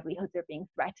their livelihoods are being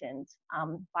threatened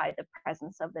by the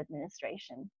presence of the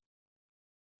administration.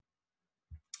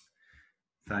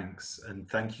 Thanks, and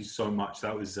thank you so much.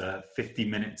 That was 50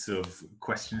 minutes of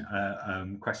questions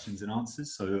and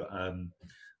answers, so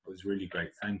it was really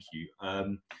great. Thank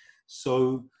you.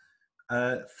 So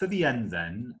for the end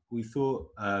then, we thought,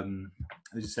 as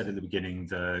you said at the beginning,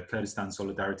 the Kurdistan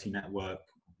Solidarity Network,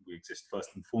 we exist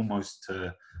first and foremost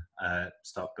to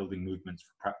start building movements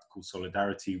for practical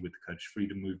solidarity with the Kurdish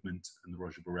freedom movement and the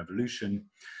Rojava Revolution.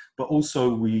 But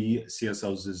also we see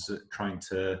ourselves as trying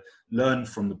to learn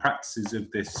from the practices of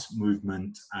this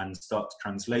movement and start to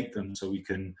translate them so we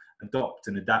can adopt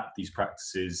and adapt these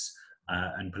practices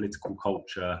and political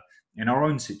culture in our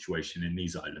own situation in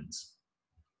these islands.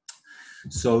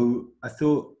 So I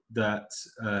thought that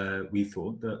we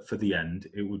thought that for the end,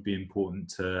 it would be important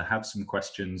to have some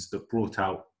questions that brought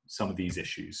out some of these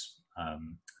issues a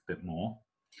bit more.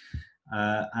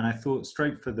 And I thought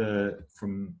straight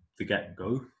from the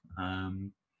get-go,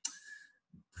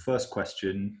 first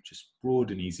question, just broad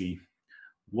and easy.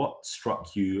 What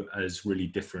struck you as really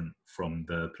different from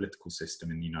the political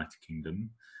system in the United Kingdom?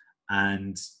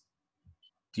 And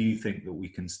do you think that we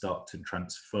can start to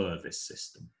transfer this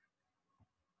system?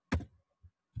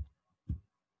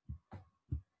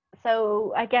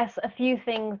 So I guess a few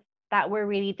things that were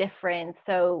really different.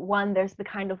 So one, there's the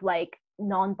kind of like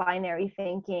non-binary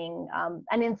thinking.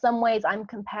 And in some ways, I'm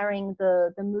comparing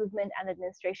the movement and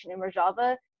administration in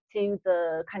Rojava to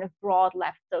the kind of broad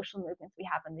left social movements we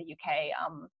have in the UK.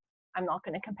 I'm not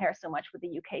going to compare so much with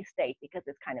the UK state because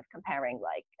it's kind of comparing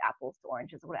like apples to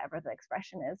oranges, or whatever the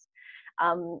expression is.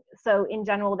 So in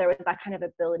general, there was that kind of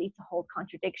ability to hold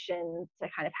contradictions, to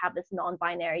kind of have this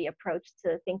non-binary approach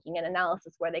to thinking and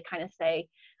analysis, where they kind of say,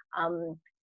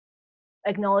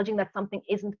 acknowledging that something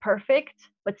isn't perfect,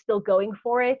 but still going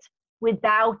for it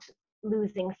without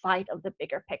losing sight of the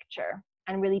bigger picture,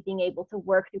 and really being able to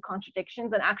work through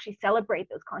contradictions and actually celebrate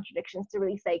those contradictions, to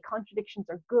really say contradictions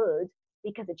are good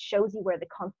because it shows you where the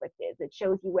conflict is. It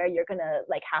shows you where you're gonna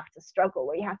like have to struggle,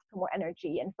 where you have to put more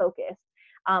energy and focus.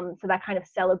 So that kind of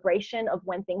celebration of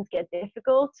when things get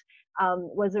difficult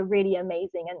was a really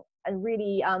amazing and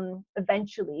really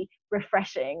eventually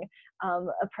refreshing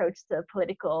approach to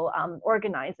political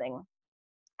organizing.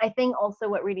 I think also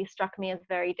what really struck me as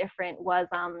very different was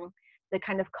the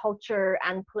kind of culture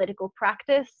and political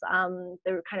practice.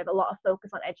 There were kind of a lot of focus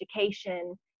on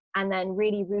education, and then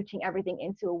really rooting everything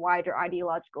into a wider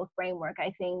ideological framework.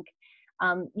 I think,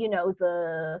 you know,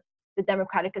 the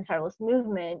democratic and federalist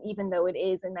movement, even though it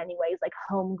is in many ways like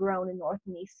homegrown in North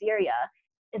and East Syria,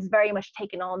 is very much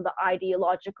taken on the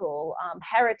ideological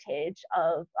heritage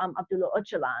of Abdullah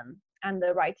Öcalan and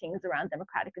the writings around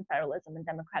democratic and federalism and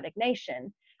democratic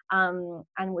nation,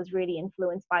 and was really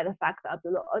influenced by the fact that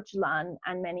Abdullah Öcalan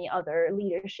and many other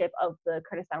leadership of the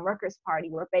Kurdistan Workers' Party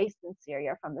were based in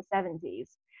Syria from the 70s.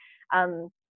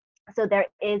 So there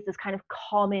is this kind of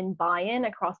common buy-in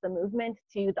across the movement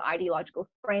to the ideological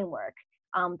framework.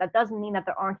 That doesn't mean that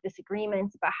there aren't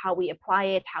disagreements about how we apply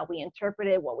it, how we interpret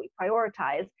it, what we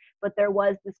prioritize, but there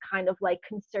was this kind of like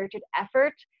concerted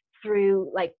effort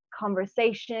through like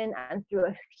conversation and through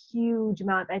a huge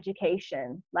amount of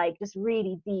education, like just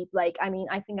really deep. Like, I mean,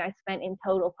 I think I spent in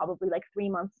total probably like 3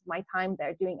 months of my time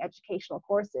there doing educational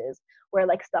courses where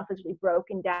like stuff is really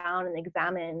broken down and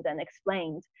examined and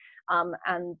explained.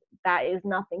 And that is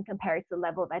nothing compared to the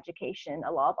level of education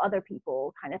a lot of other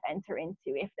people kind of enter into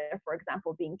if they're, for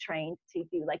example, being trained to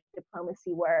do like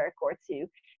diplomacy work or to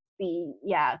be,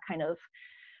 yeah, kind of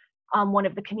one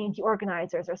of the community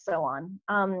organizers or so on.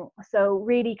 So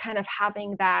really kind of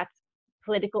having that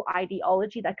political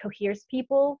ideology that coheres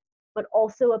people, but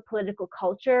also a political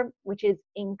culture which is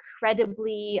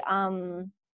incredibly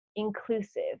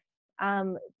inclusive,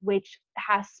 which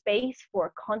has space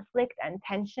for conflict and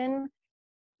tension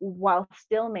while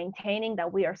still maintaining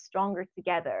that we are stronger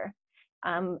together.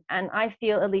 And I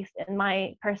feel, at least in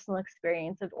my personal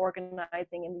experience of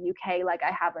organizing in the UK, like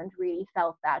I haven't really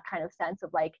felt that kind of sense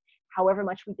of like, however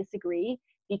much we disagree,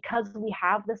 because we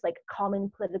have this like common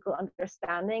political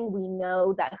understanding, we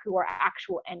know that who our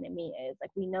actual enemy is,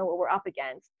 like we know what we're up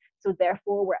against. So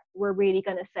therefore we're really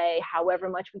going to say, however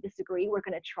much we disagree, we're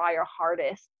going to try our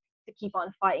hardest to keep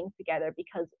on fighting together,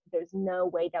 because there's no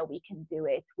way that we can do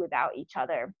it without each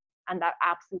other. And that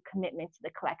absolute commitment to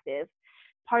the collective.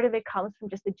 Part of it comes from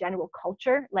just the general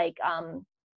culture, like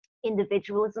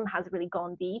individualism has really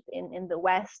gone deep in the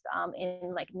West,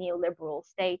 in like neoliberal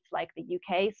states like the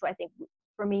UK. So I think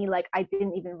for me, like I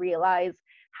didn't even realize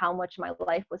how much my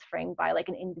life was framed by like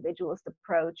an individualist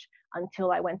approach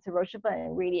until I went to Rojava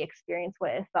and really experienced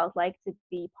what it felt like to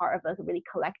be part of a really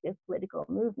collective political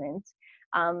movement.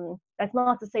 That's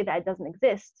not to say that it doesn't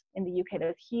exist in the UK.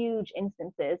 There's huge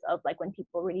instances of like when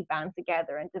people really band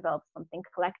together and develop something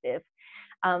collective.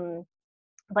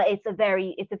 But it's a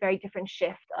very different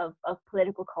shift of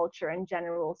political culture and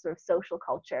general sort of social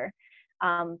culture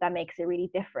that makes it really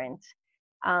different.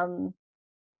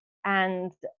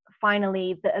 And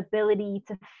finally, the ability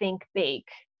to think big,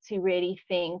 to really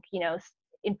think, you know,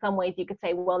 in some ways you could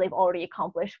say, well, they've already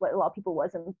accomplished what a lot of people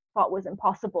thought was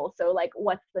impossible. So like,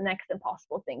 what's the next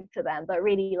impossible thing to them? But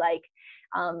really, like,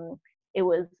 it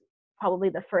was probably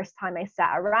the first time I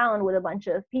sat around with a bunch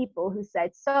of people who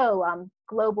said, so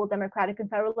global democratic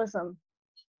confederalism,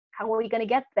 how are we going to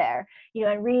get there? You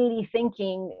know, and really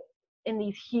thinking in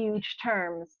these huge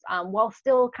terms, while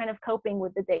still kind of coping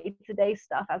with the day-to-day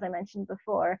stuff, as I mentioned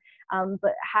before,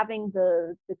 but having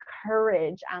the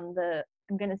courage and the,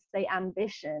 I'm going to say,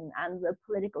 ambition and the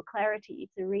political clarity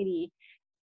to really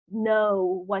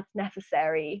know what's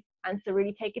necessary and to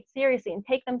really take it seriously and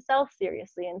take themselves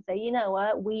seriously and say, you know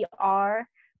what, we are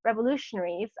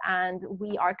revolutionaries and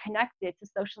we are connected to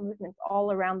social movements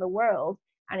all around the world.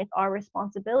 And it's our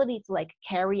responsibility to like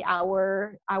carry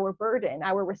our burden,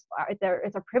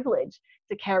 it's a privilege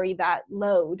to carry that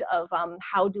load of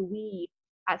how do we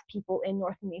as people in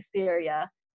Northern Syria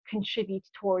contribute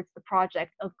towards the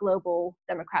project of global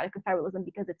democratic confederalism,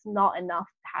 because it's not enough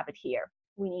to have it here.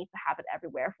 We need to have it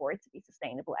everywhere for it to be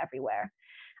sustainable everywhere.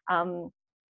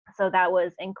 So that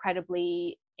was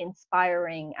incredibly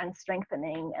inspiring and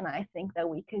strengthening. And I think that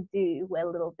we could do a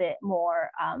little bit more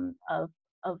of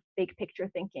big picture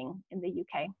thinking in the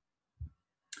UK.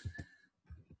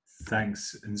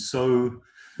 Thanks. And so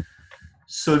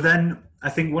then I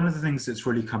think one of the things that's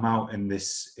really come out in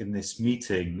this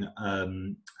meeting,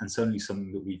 and certainly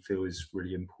something that we feel is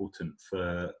really important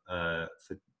for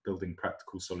building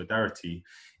practical solidarity,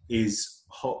 is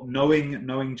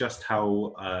knowing just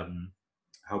how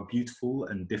beautiful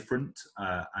and different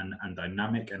and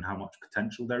dynamic and how much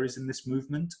potential there is in this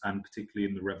movement, and particularly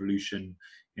in the revolution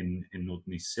in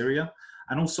Northern East Syria,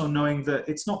 and also knowing that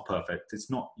it's not perfect, it's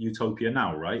not utopia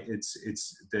now, right?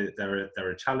 There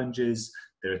are challenges,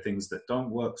 there are things that don't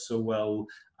work so well,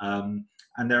 and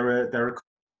there are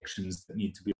contradictions that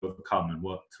need to be overcome and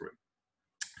worked through.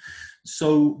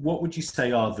 So what would you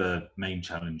say are the main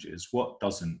challenges? What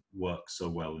doesn't work so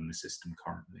well in the system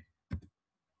currently?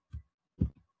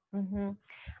 Mm-hmm.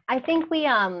 I think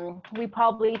we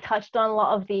probably touched on a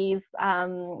lot of these.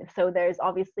 So there's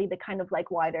obviously the kind of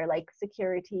like wider like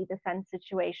security, defense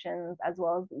situations, as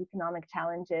well as the economic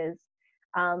challenges.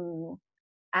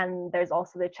 And there's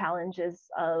also the challenges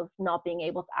of not being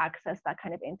able to access that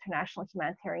kind of international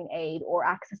humanitarian aid or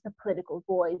access to political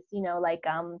voice. You know, like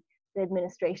the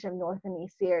administration of Northern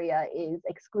East Syria is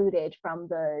excluded from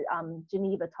the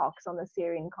Geneva talks on the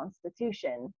Syrian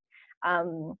constitution.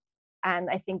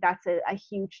 And I think that's a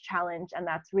huge challenge, and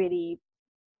that's really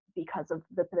because of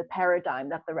the paradigm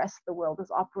that the rest of the world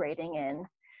is operating in.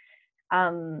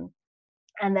 And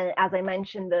then, as I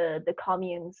mentioned, the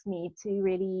communes need to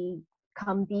really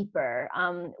come deeper.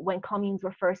 When communes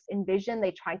were first envisioned,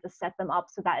 they tried to set them up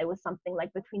so that it was something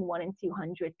like between 1 and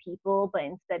 200 people, but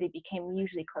instead it became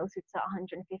usually closer to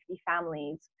 150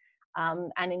 families.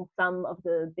 And in some of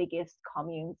the biggest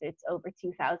communes, it's over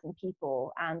 2,000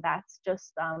 people, and that's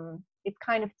just, it's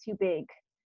kind of too big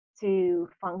to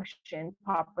function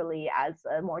properly as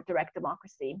a more direct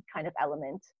democracy kind of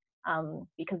element,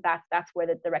 because that's where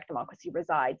the direct democracy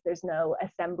resides. There's no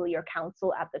assembly or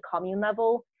council at the commune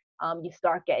level. You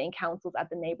start getting councils at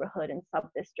the neighborhood and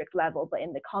sub-district level, but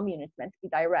in the commune it's meant to be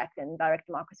direct, and direct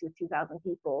democracy with 2,000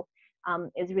 people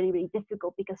is really, really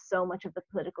difficult because so much of the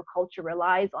political culture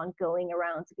relies on going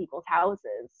around to people's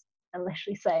houses and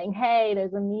literally saying, hey,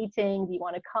 there's a meeting, do you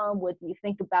want to come? What do you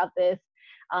think about this?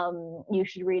 You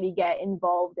should really get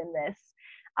involved in this.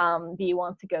 Do you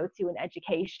want to go to an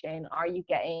education? Are you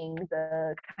getting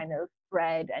the kind of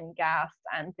bread and gas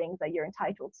and things that you're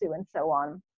entitled to, and so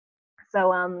on?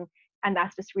 So, and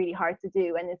that's just really hard to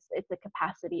do, and it's a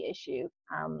capacity issue,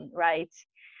 right?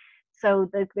 So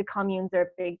the communes are a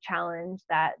big challenge,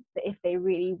 that if they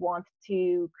really want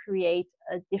to create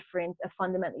a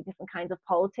fundamentally different kinds of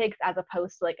politics, as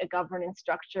opposed to like a governance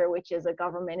structure, which is a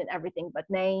government in everything but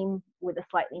name, with a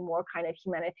slightly more kind of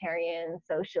humanitarian,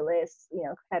 socialist,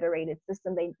 federated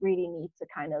system, they really need to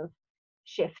kind of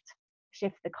shift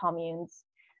the communes.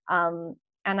 And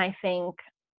I think,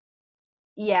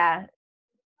 yeah,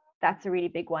 that's a really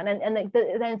big one. And then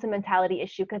it's a mentality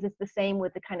issue, because it's the same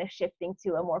with the kind of shifting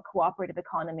to a more cooperative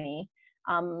economy.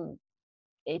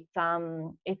 It's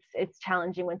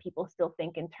challenging when people still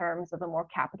think in terms of a more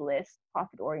capitalist,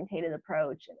 profit-orientated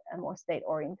approach, a more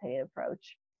state-orientated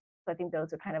approach. So I think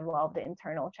those are kind of a lot of the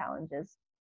internal challenges.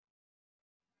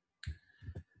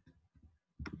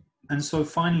 And so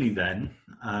finally then,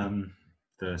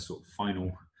 the sort of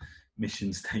final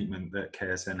mission statement that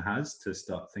KSN has, to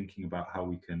start thinking about how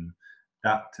we can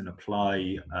adapt and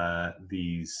apply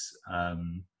these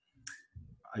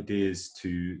ideas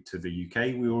to the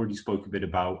UK. We already spoke a bit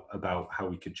about how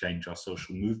we could change our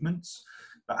social movements,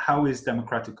 but how is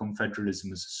democratic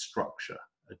confederalism as a structure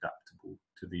adaptable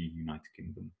to the United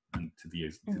Kingdom and to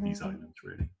these islands,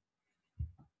 really?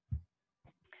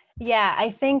 Yeah,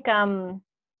 I think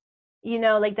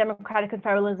like democratic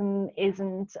confederalism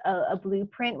isn't a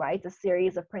blueprint, right? It's a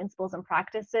series of principles and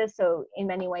practices. So in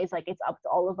many ways, like, it's up to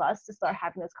all of us to start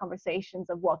having those conversations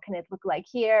of what can it look like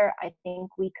here. I think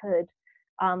we could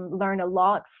learn a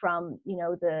lot from,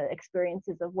 the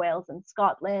experiences of Wales and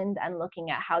Scotland, and looking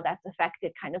at how that's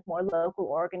affected kind of more local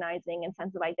organizing and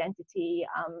sense of identity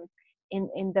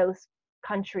in those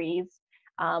countries.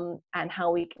 And how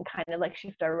we can kind of like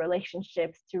shift our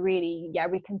relationships to really,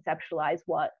 reconceptualize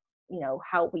what,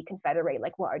 how we confederate,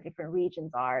 like what our different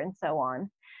regions are, and so on.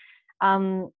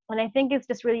 And I think it's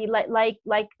just really like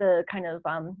the kind of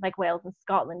like Wales and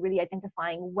Scotland, really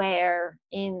identifying where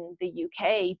in the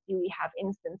UK do we have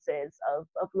instances of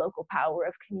local power,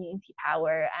 of community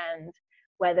power, and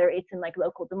whether it's in like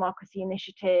local democracy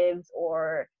initiatives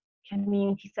or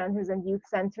community centers and youth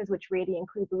centers, which really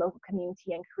include the local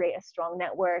community and create a strong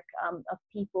network of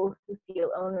people who feel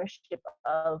ownership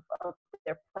of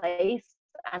their place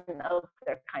and of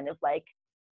their kind of like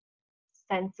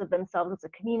sense of themselves as a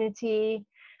community.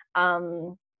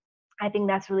 I think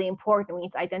that's really important. We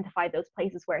need to identify those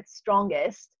places where it's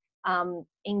strongest,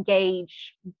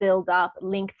 engage, build up,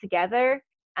 link together,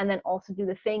 and then also do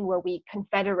the thing where we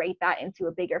confederate that into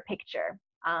a bigger picture.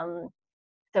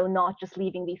 So not just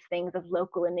leaving these things of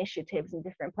local initiatives in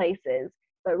different places,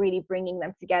 but really bringing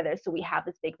them together so we have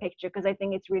this big picture. Because I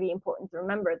think it's really important to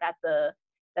remember that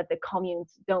the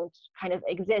communes don't kind of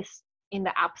exist in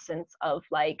the absence of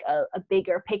like a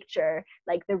bigger picture.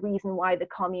 Like, the reason why the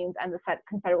communes and the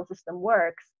confederal system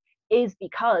works is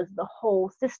because the whole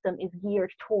system is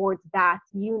geared towards that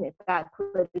unit, that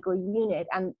political unit.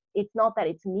 And it's not that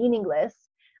it's meaningless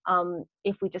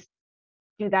if we just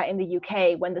do that in the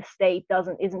UK when the state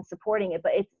isn't supporting it,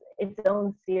 but it's its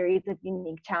own series of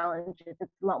unique challenges. It's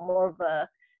a lot more of a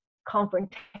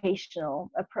confrontational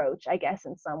approach, I guess,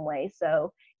 in some ways.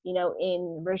 So,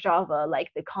 in Rojava, like,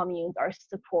 the communes are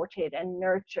supported and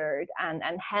nurtured and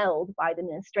held by the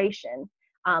administration.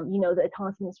 The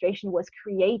autonomous administration was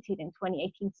created in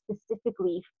 2018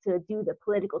 specifically to do the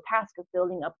political task of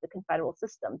building up the confederal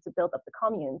system, to build up the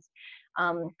communes.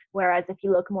 Whereas if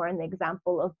you look more in the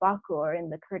example of Bakur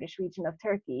in the Kurdish region of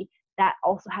Turkey, that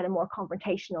also had a more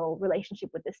confrontational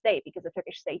relationship with the state because the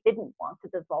Turkish state didn't want to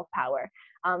devolve power.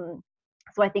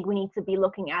 So I think we need to be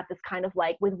looking at this kind of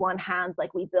like, with one hand,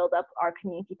 like, we build up our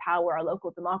community power, our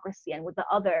local democracy, and with the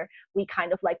other, we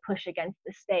kind of like push against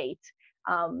the state.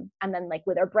 And then like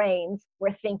with our brains,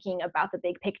 we're thinking about the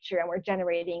big picture and we're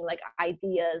generating like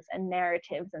ideas and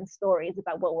narratives and stories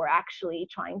about what we're actually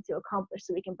trying to accomplish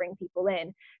so we can bring people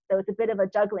in. So it's a bit of a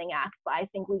juggling act, but I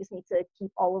think we just need to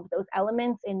keep all of those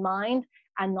elements in mind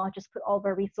and not just put all of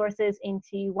our resources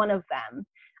into one of them.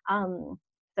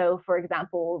 So for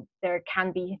example, there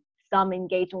can be some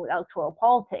engagement with electoral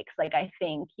politics. Like I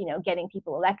think, you know, getting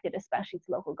people elected, especially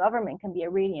to local government, can be a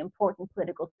really important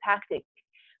political tactic,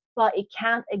 but it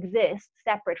can't exist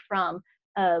separate from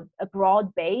a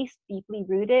broad-based, deeply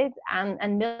rooted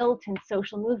and militant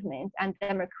social movement and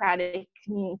democratic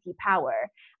community power.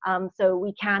 So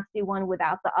we can't do one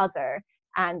without the other.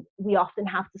 And we often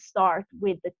have to start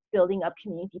with the building up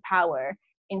community power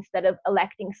instead of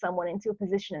electing someone into a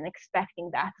position and expecting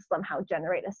that to somehow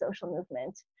generate a social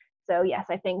movement. So yes,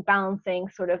 I think balancing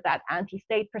sort of that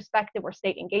anti-state perspective or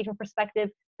state engagement perspective,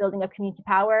 building up community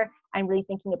power, and really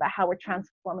thinking about how we're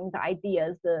transforming the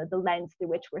ideas, the lens through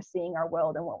which we're seeing our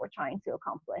world and what we're trying to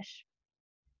accomplish.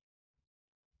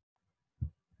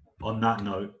 On that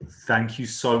note, thank you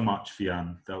so much,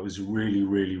 Fian. That was really,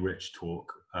 really rich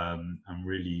talk and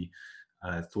really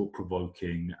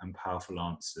thought-provoking and powerful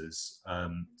answers.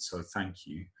 So thank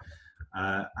you.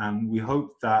 And we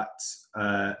hope that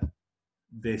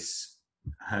this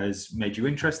has made you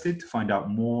interested to find out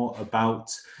more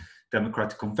about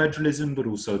democratic confederalism, but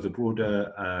also the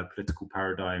broader political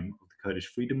paradigm of the Kurdish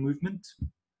freedom movement.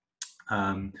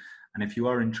 And if you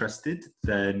are interested,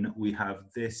 then we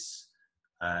have this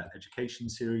education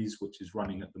series, which is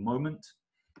running at the moment.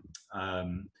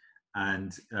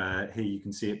 Here you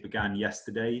can see it began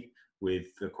yesterday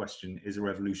with the question, is a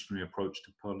revolutionary approach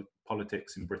to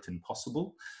politics in Britain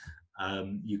possible?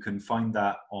 You can find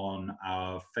that on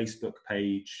our Facebook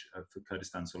page for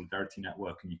Kurdistan Solidarity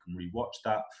Network, and you can rewatch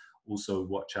that. Also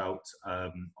watch out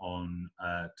on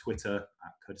Twitter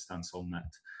at Kurdistan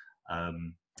Solnet,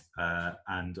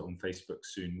 and on Facebook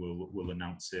soon we'll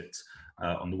announce it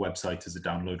on the website as a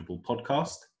downloadable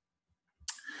podcast.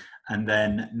 And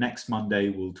then next Monday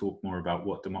we'll talk more about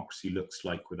what democracy looks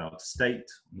like without a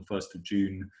state. On the 1st of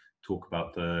June, talk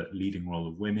about the leading role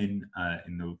of women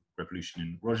in the revolution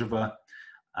in Rojava,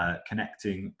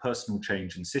 connecting personal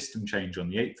change and system change on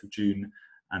the 8th of June,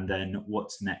 and then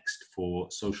what's next for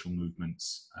social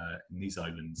movements in these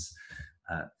islands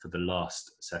for the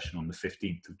last session on the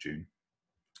 15th of June.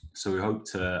 So we hope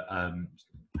to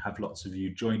have lots of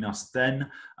you join us then,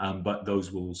 but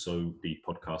those will also be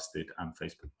podcasted and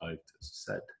Facebook Live, as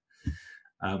I said.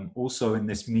 Also in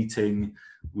this meeting,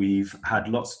 we've had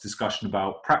lots of discussion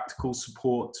about practical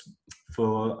support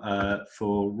for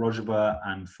Rojava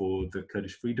and for the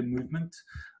Kurdish freedom movement,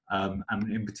 and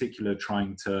in particular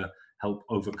trying to help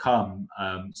overcome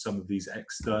some of these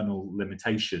external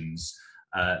limitations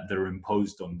that are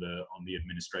imposed on the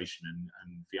administration,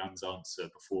 and Fian's answer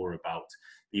before about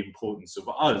the importance of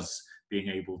us being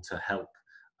able to help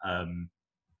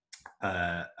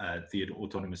the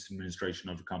autonomous administration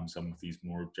overcome some of these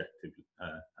more objective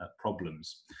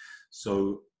problems.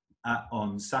 So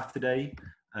on Saturday,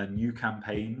 a new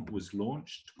campaign was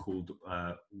launched called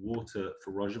Water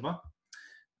for Rojava,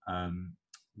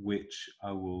 which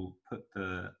I will put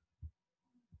let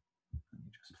me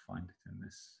just find it in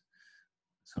this,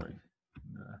 sorry,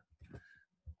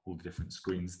 all the different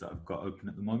screens that I've got open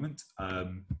at the moment.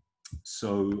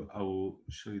 So I will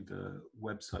show you the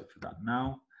website for that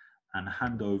now and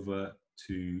hand over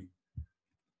to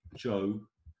Joe,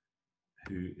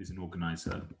 who is an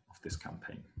organizer of this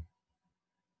campaign.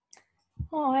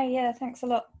 Hi, yeah, thanks a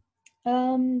lot.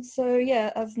 So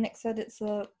yeah, as Nick said, it's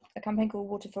a campaign called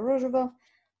Water for Rojava.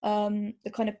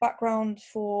 The kind of background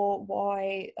for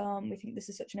why we think this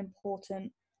is such an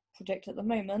important project at the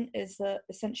moment is that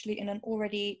essentially in an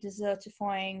already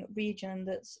desertifying region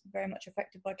that's very much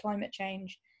affected by climate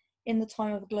change, in the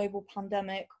time of a global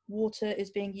pandemic, water is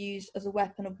being used as a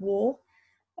weapon of war.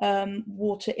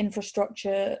 Water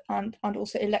infrastructure and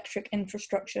also electric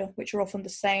infrastructure, which are often the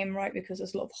same, right, because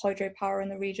there's a lot of hydropower in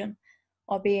the region,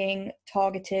 are being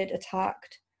targeted,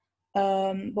 attacked,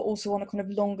 but also on a kind of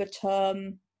longer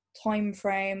term time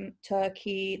frame.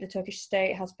 The Turkish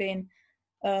state has been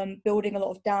building a lot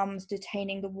of dams,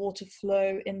 detaining the water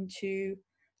flow into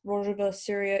Rojava,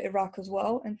 Syria, Iraq as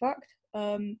well, in fact,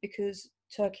 because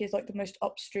Turkey is like the most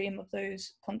upstream of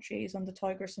those countries under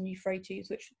Tigris and Euphrates,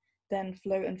 which then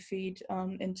flow and feed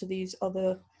into these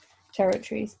other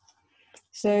territories.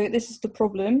 So this is the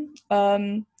problem.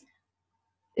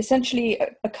 Essentially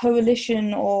a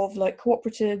coalition of like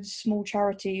cooperatives, small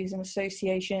charities and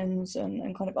associations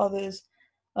and kind of others,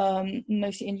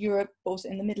 mostly in Europe, but also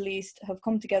in the Middle East, have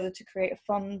come together to create a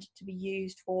fund to be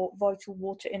used for vital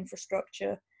water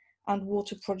infrastructure and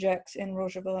water projects in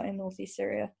Rojava in northeast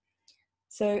Syria.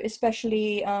 So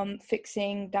especially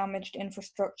fixing damaged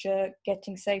infrastructure,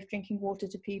 getting safe drinking water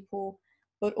to people,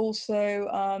 but also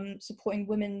supporting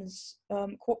women's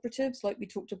cooperatives like we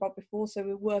talked about before. So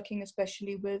we're working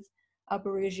especially with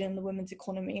Aboriginal, the women's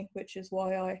economy, which is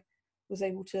why I was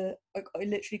able to, I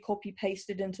literally copy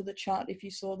pasted into the chat, if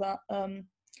you saw that,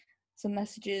 some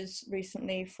messages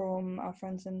recently from our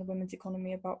friends in the women's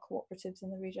economy about cooperatives in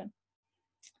the region.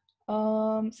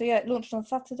 So yeah, it launched on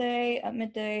Saturday at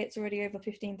midday. It's already over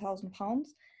 £15,000.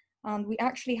 And we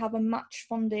actually have a match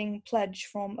funding pledge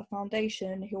from a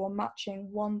foundation who are matching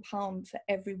 £1 for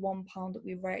every £1 that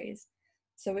we raise.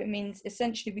 So it means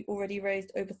essentially we already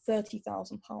raised over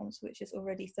 £30,000, which is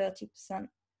already 30%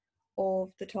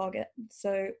 of the target.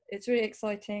 So it's really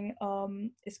exciting.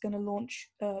 It's going to launch,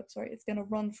 it's going to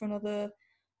run for another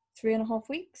 3.5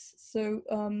 weeks. So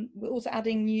we're also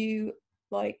adding new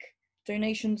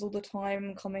donations all the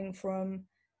time coming from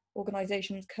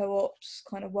organizations, co-ops,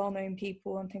 kind of well-known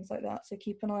people and things like that. So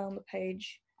keep an eye on the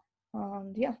page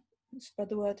and yeah, spread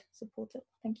the word, support it.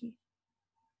 Thank you.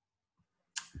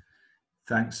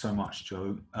 Thanks so much,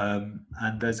 Jo.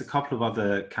 And there's a couple of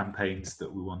other campaigns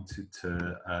that we wanted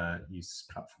to use this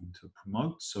platform to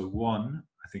promote. So one,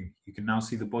 I think you can now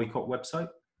see the boycott website.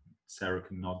 Sarah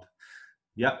can nod.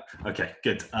 Yeah, okay,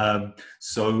 good.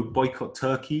 So Boycott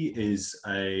Turkey is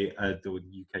the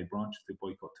UK branch of the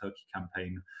Boycott Turkey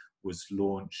campaign was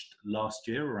launched last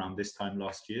year, around this time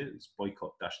last year. It's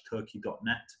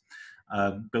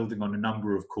boycott-turkey.net, building on a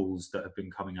number of calls that have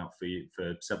been coming out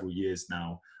for several years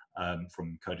now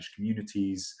from Kurdish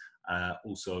communities,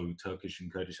 also Turkish and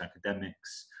Kurdish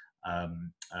academics,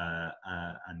 and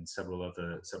several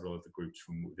other groups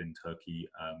from within Turkey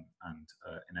and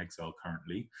in exile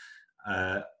currently.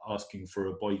 Asking for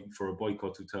a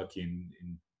boycott of Turkey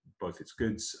in both its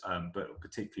goods, but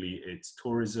particularly its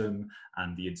tourism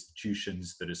and the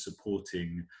institutions that are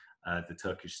supporting the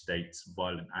Turkish state's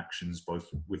violent actions, both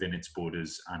within its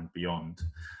borders and beyond.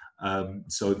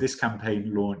 So this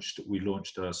campaign we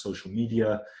launched our social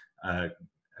media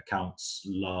accounts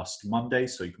last Monday,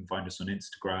 so you can find us on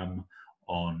Instagram,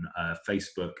 on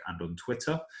Facebook and on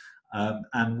Twitter.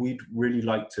 And we'd really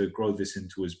like to grow this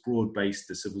into as broad-based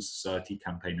a civil society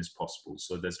campaign as possible.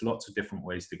 So there's lots of different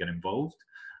ways to get involved.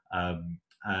 And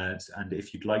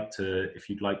if you'd like to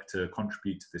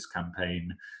contribute to this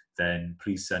campaign, then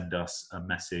please send us a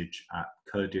message at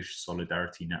Kurdish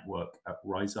Solidarity Network at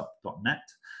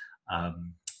riseup.net,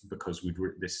 because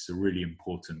this is a really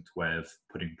important way of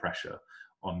putting pressure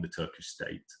on the Turkish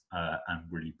state and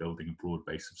really building a broad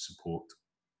base of support.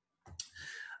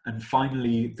 And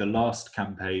finally, the last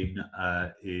campaign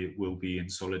it will be in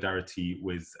solidarity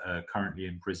with currently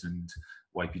imprisoned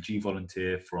YPG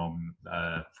volunteer from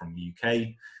the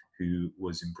UK, who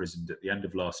was imprisoned at the end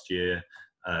of last year,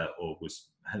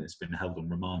 has been held on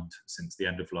remand since the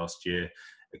end of last year,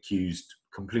 accused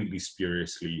completely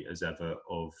spuriously as ever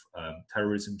of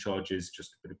terrorism charges.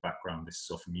 Just a bit of background: this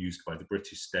is often used by the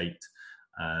British state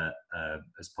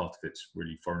as part of its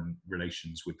really foreign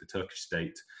relations with the Turkish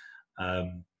state.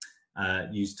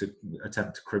 Used to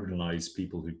attempt to criminalize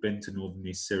people who've been to northern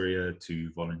East Syria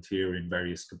to volunteer in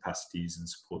various capacities and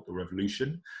support the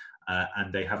revolution.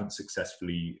 And they haven't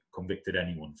successfully convicted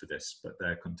anyone for this, but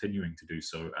they're continuing to do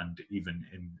so. And even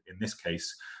in this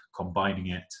case, combining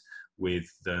it with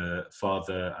the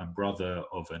father and brother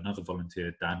of another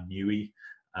volunteer, Dan Newey,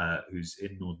 who's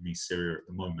in northern East Syria at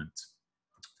the moment,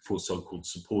 for so-called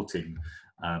supporting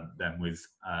them with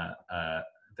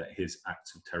his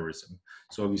acts of terrorism.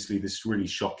 So obviously this really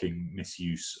shocking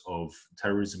misuse of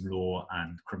terrorism law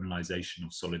and criminalization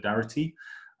of solidarity.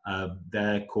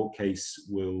 Their court case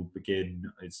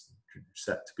is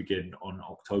set to begin on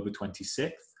October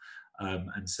 26th,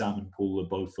 and Sam and Paul are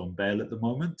both on bail at the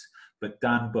moment, but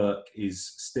Dan Burke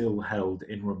is still held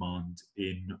in remand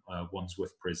in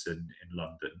Wandsworth Prison in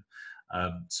London.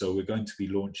 So we're going to be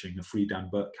launching a Free Dan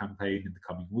Burke campaign in the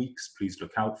coming weeks. Please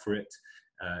look out for it.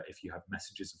 If you have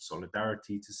messages of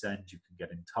solidarity to send, you can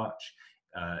get in touch.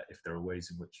 If there are ways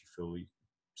in which you feel you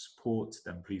support,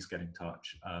 then please get in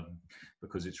touch,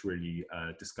 because it's really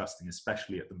disgusting,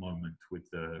 especially at the moment with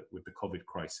the COVID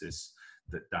crisis,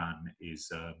 that Dan is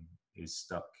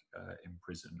stuck in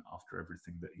prison after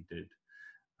everything that he did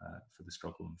for the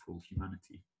struggle and for all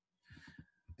humanity.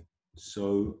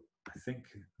 So I think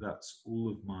that's all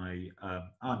of my.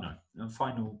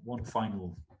 One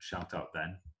final shout out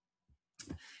then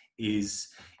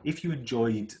is, if you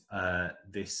enjoyed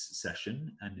this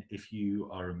session, and if you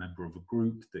are a member of a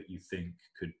group that you think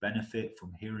could benefit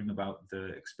from hearing about the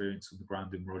experience on the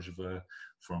ground in Rojava,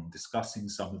 from discussing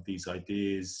some of these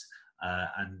ideas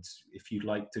And if you'd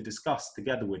like to discuss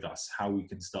together with us how we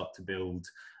can start to build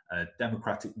a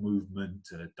democratic movement,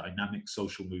 dynamic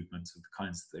social movements of the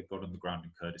kinds that they've got on the ground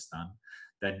in Kurdistan,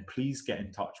 then please get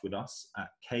in touch with us at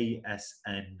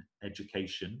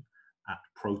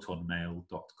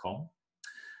ksneducation@protonmail.com,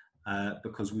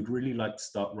 because we'd really like to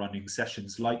start running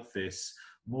sessions like this,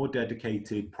 more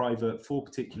dedicated, private, for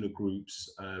particular groups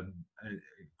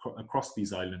across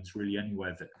these islands, really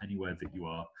anywhere that you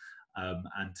are,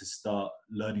 and to start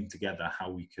learning together how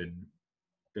we can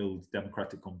build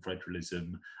democratic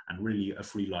confederalism and really a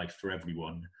free life for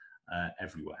everyone,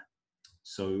 everywhere.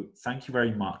 So thank you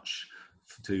very much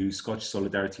to Scottish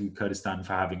Solidarity with Kurdistan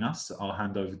for having us. I'll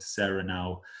hand over to Sarah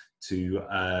now to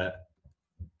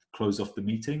close off the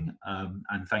meeting.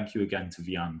 And thank you again to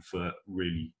Vian for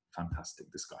really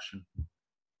fantastic discussion.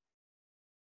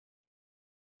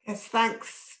 Yes,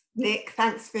 thanks, Nick.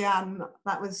 Thanks, Vian.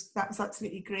 That was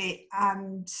absolutely great.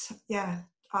 And yeah,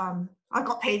 I've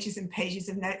got pages and pages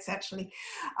of notes actually.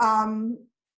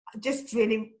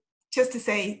 Just to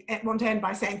say, I want to end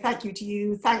by saying thank you to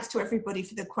you. Thanks to everybody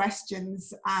for the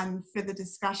questions and for the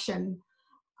discussion.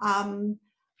 And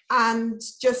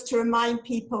just to remind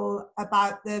people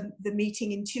about the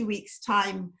meeting in 2 weeks'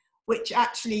 time, which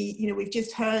actually, you know, we've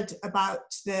just heard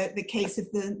about the case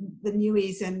of the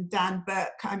Newies and Dan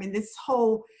Burke. I mean, this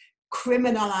whole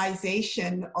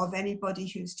criminalization of anybody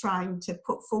who's trying to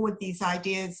put forward these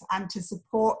ideas and to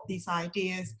support these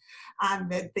ideas, and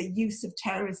the use of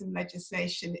terrorism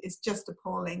legislation is just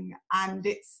appalling. And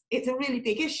it's a really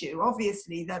big issue,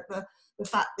 obviously, that the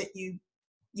fact that you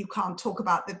can't talk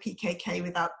about the PKK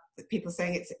without people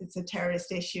saying it's a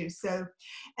terrorist issue. So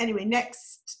anyway,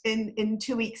 next in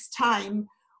 2 weeks' time,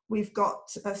 we've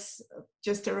got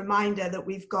just a reminder that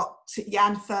we've got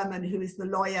Jan Furman, who is the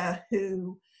lawyer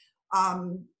who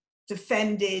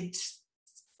defended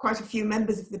quite a few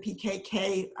members of the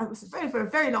PKK. It was for a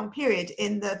very long period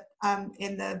in the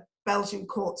Belgian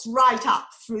courts, right up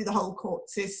through the whole court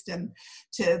system,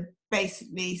 to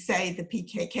basically say the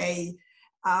PKK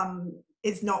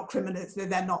is not criminals,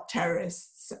 they're not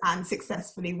terrorists, and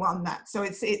successfully won that. So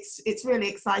it's really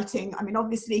exciting. I mean,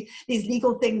 obviously these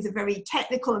legal things are very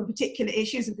technical and particular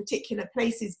issues in particular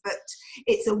places, but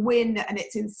it's a win and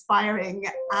it's inspiring,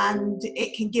 and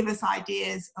it can give us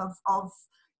ideas of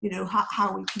you know,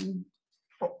 how we can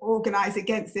organize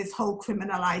against this whole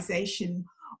criminalization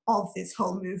of this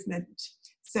whole movement.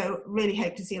 So really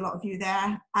hope to see a lot of you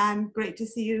there, and great to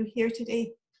see you here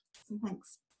today. So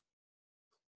thanks.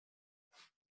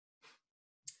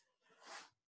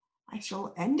 I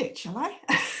shall end it, shall I?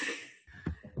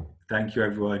 Thank you,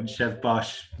 everyone. Shev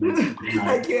Bash.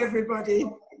 Thank you, everybody.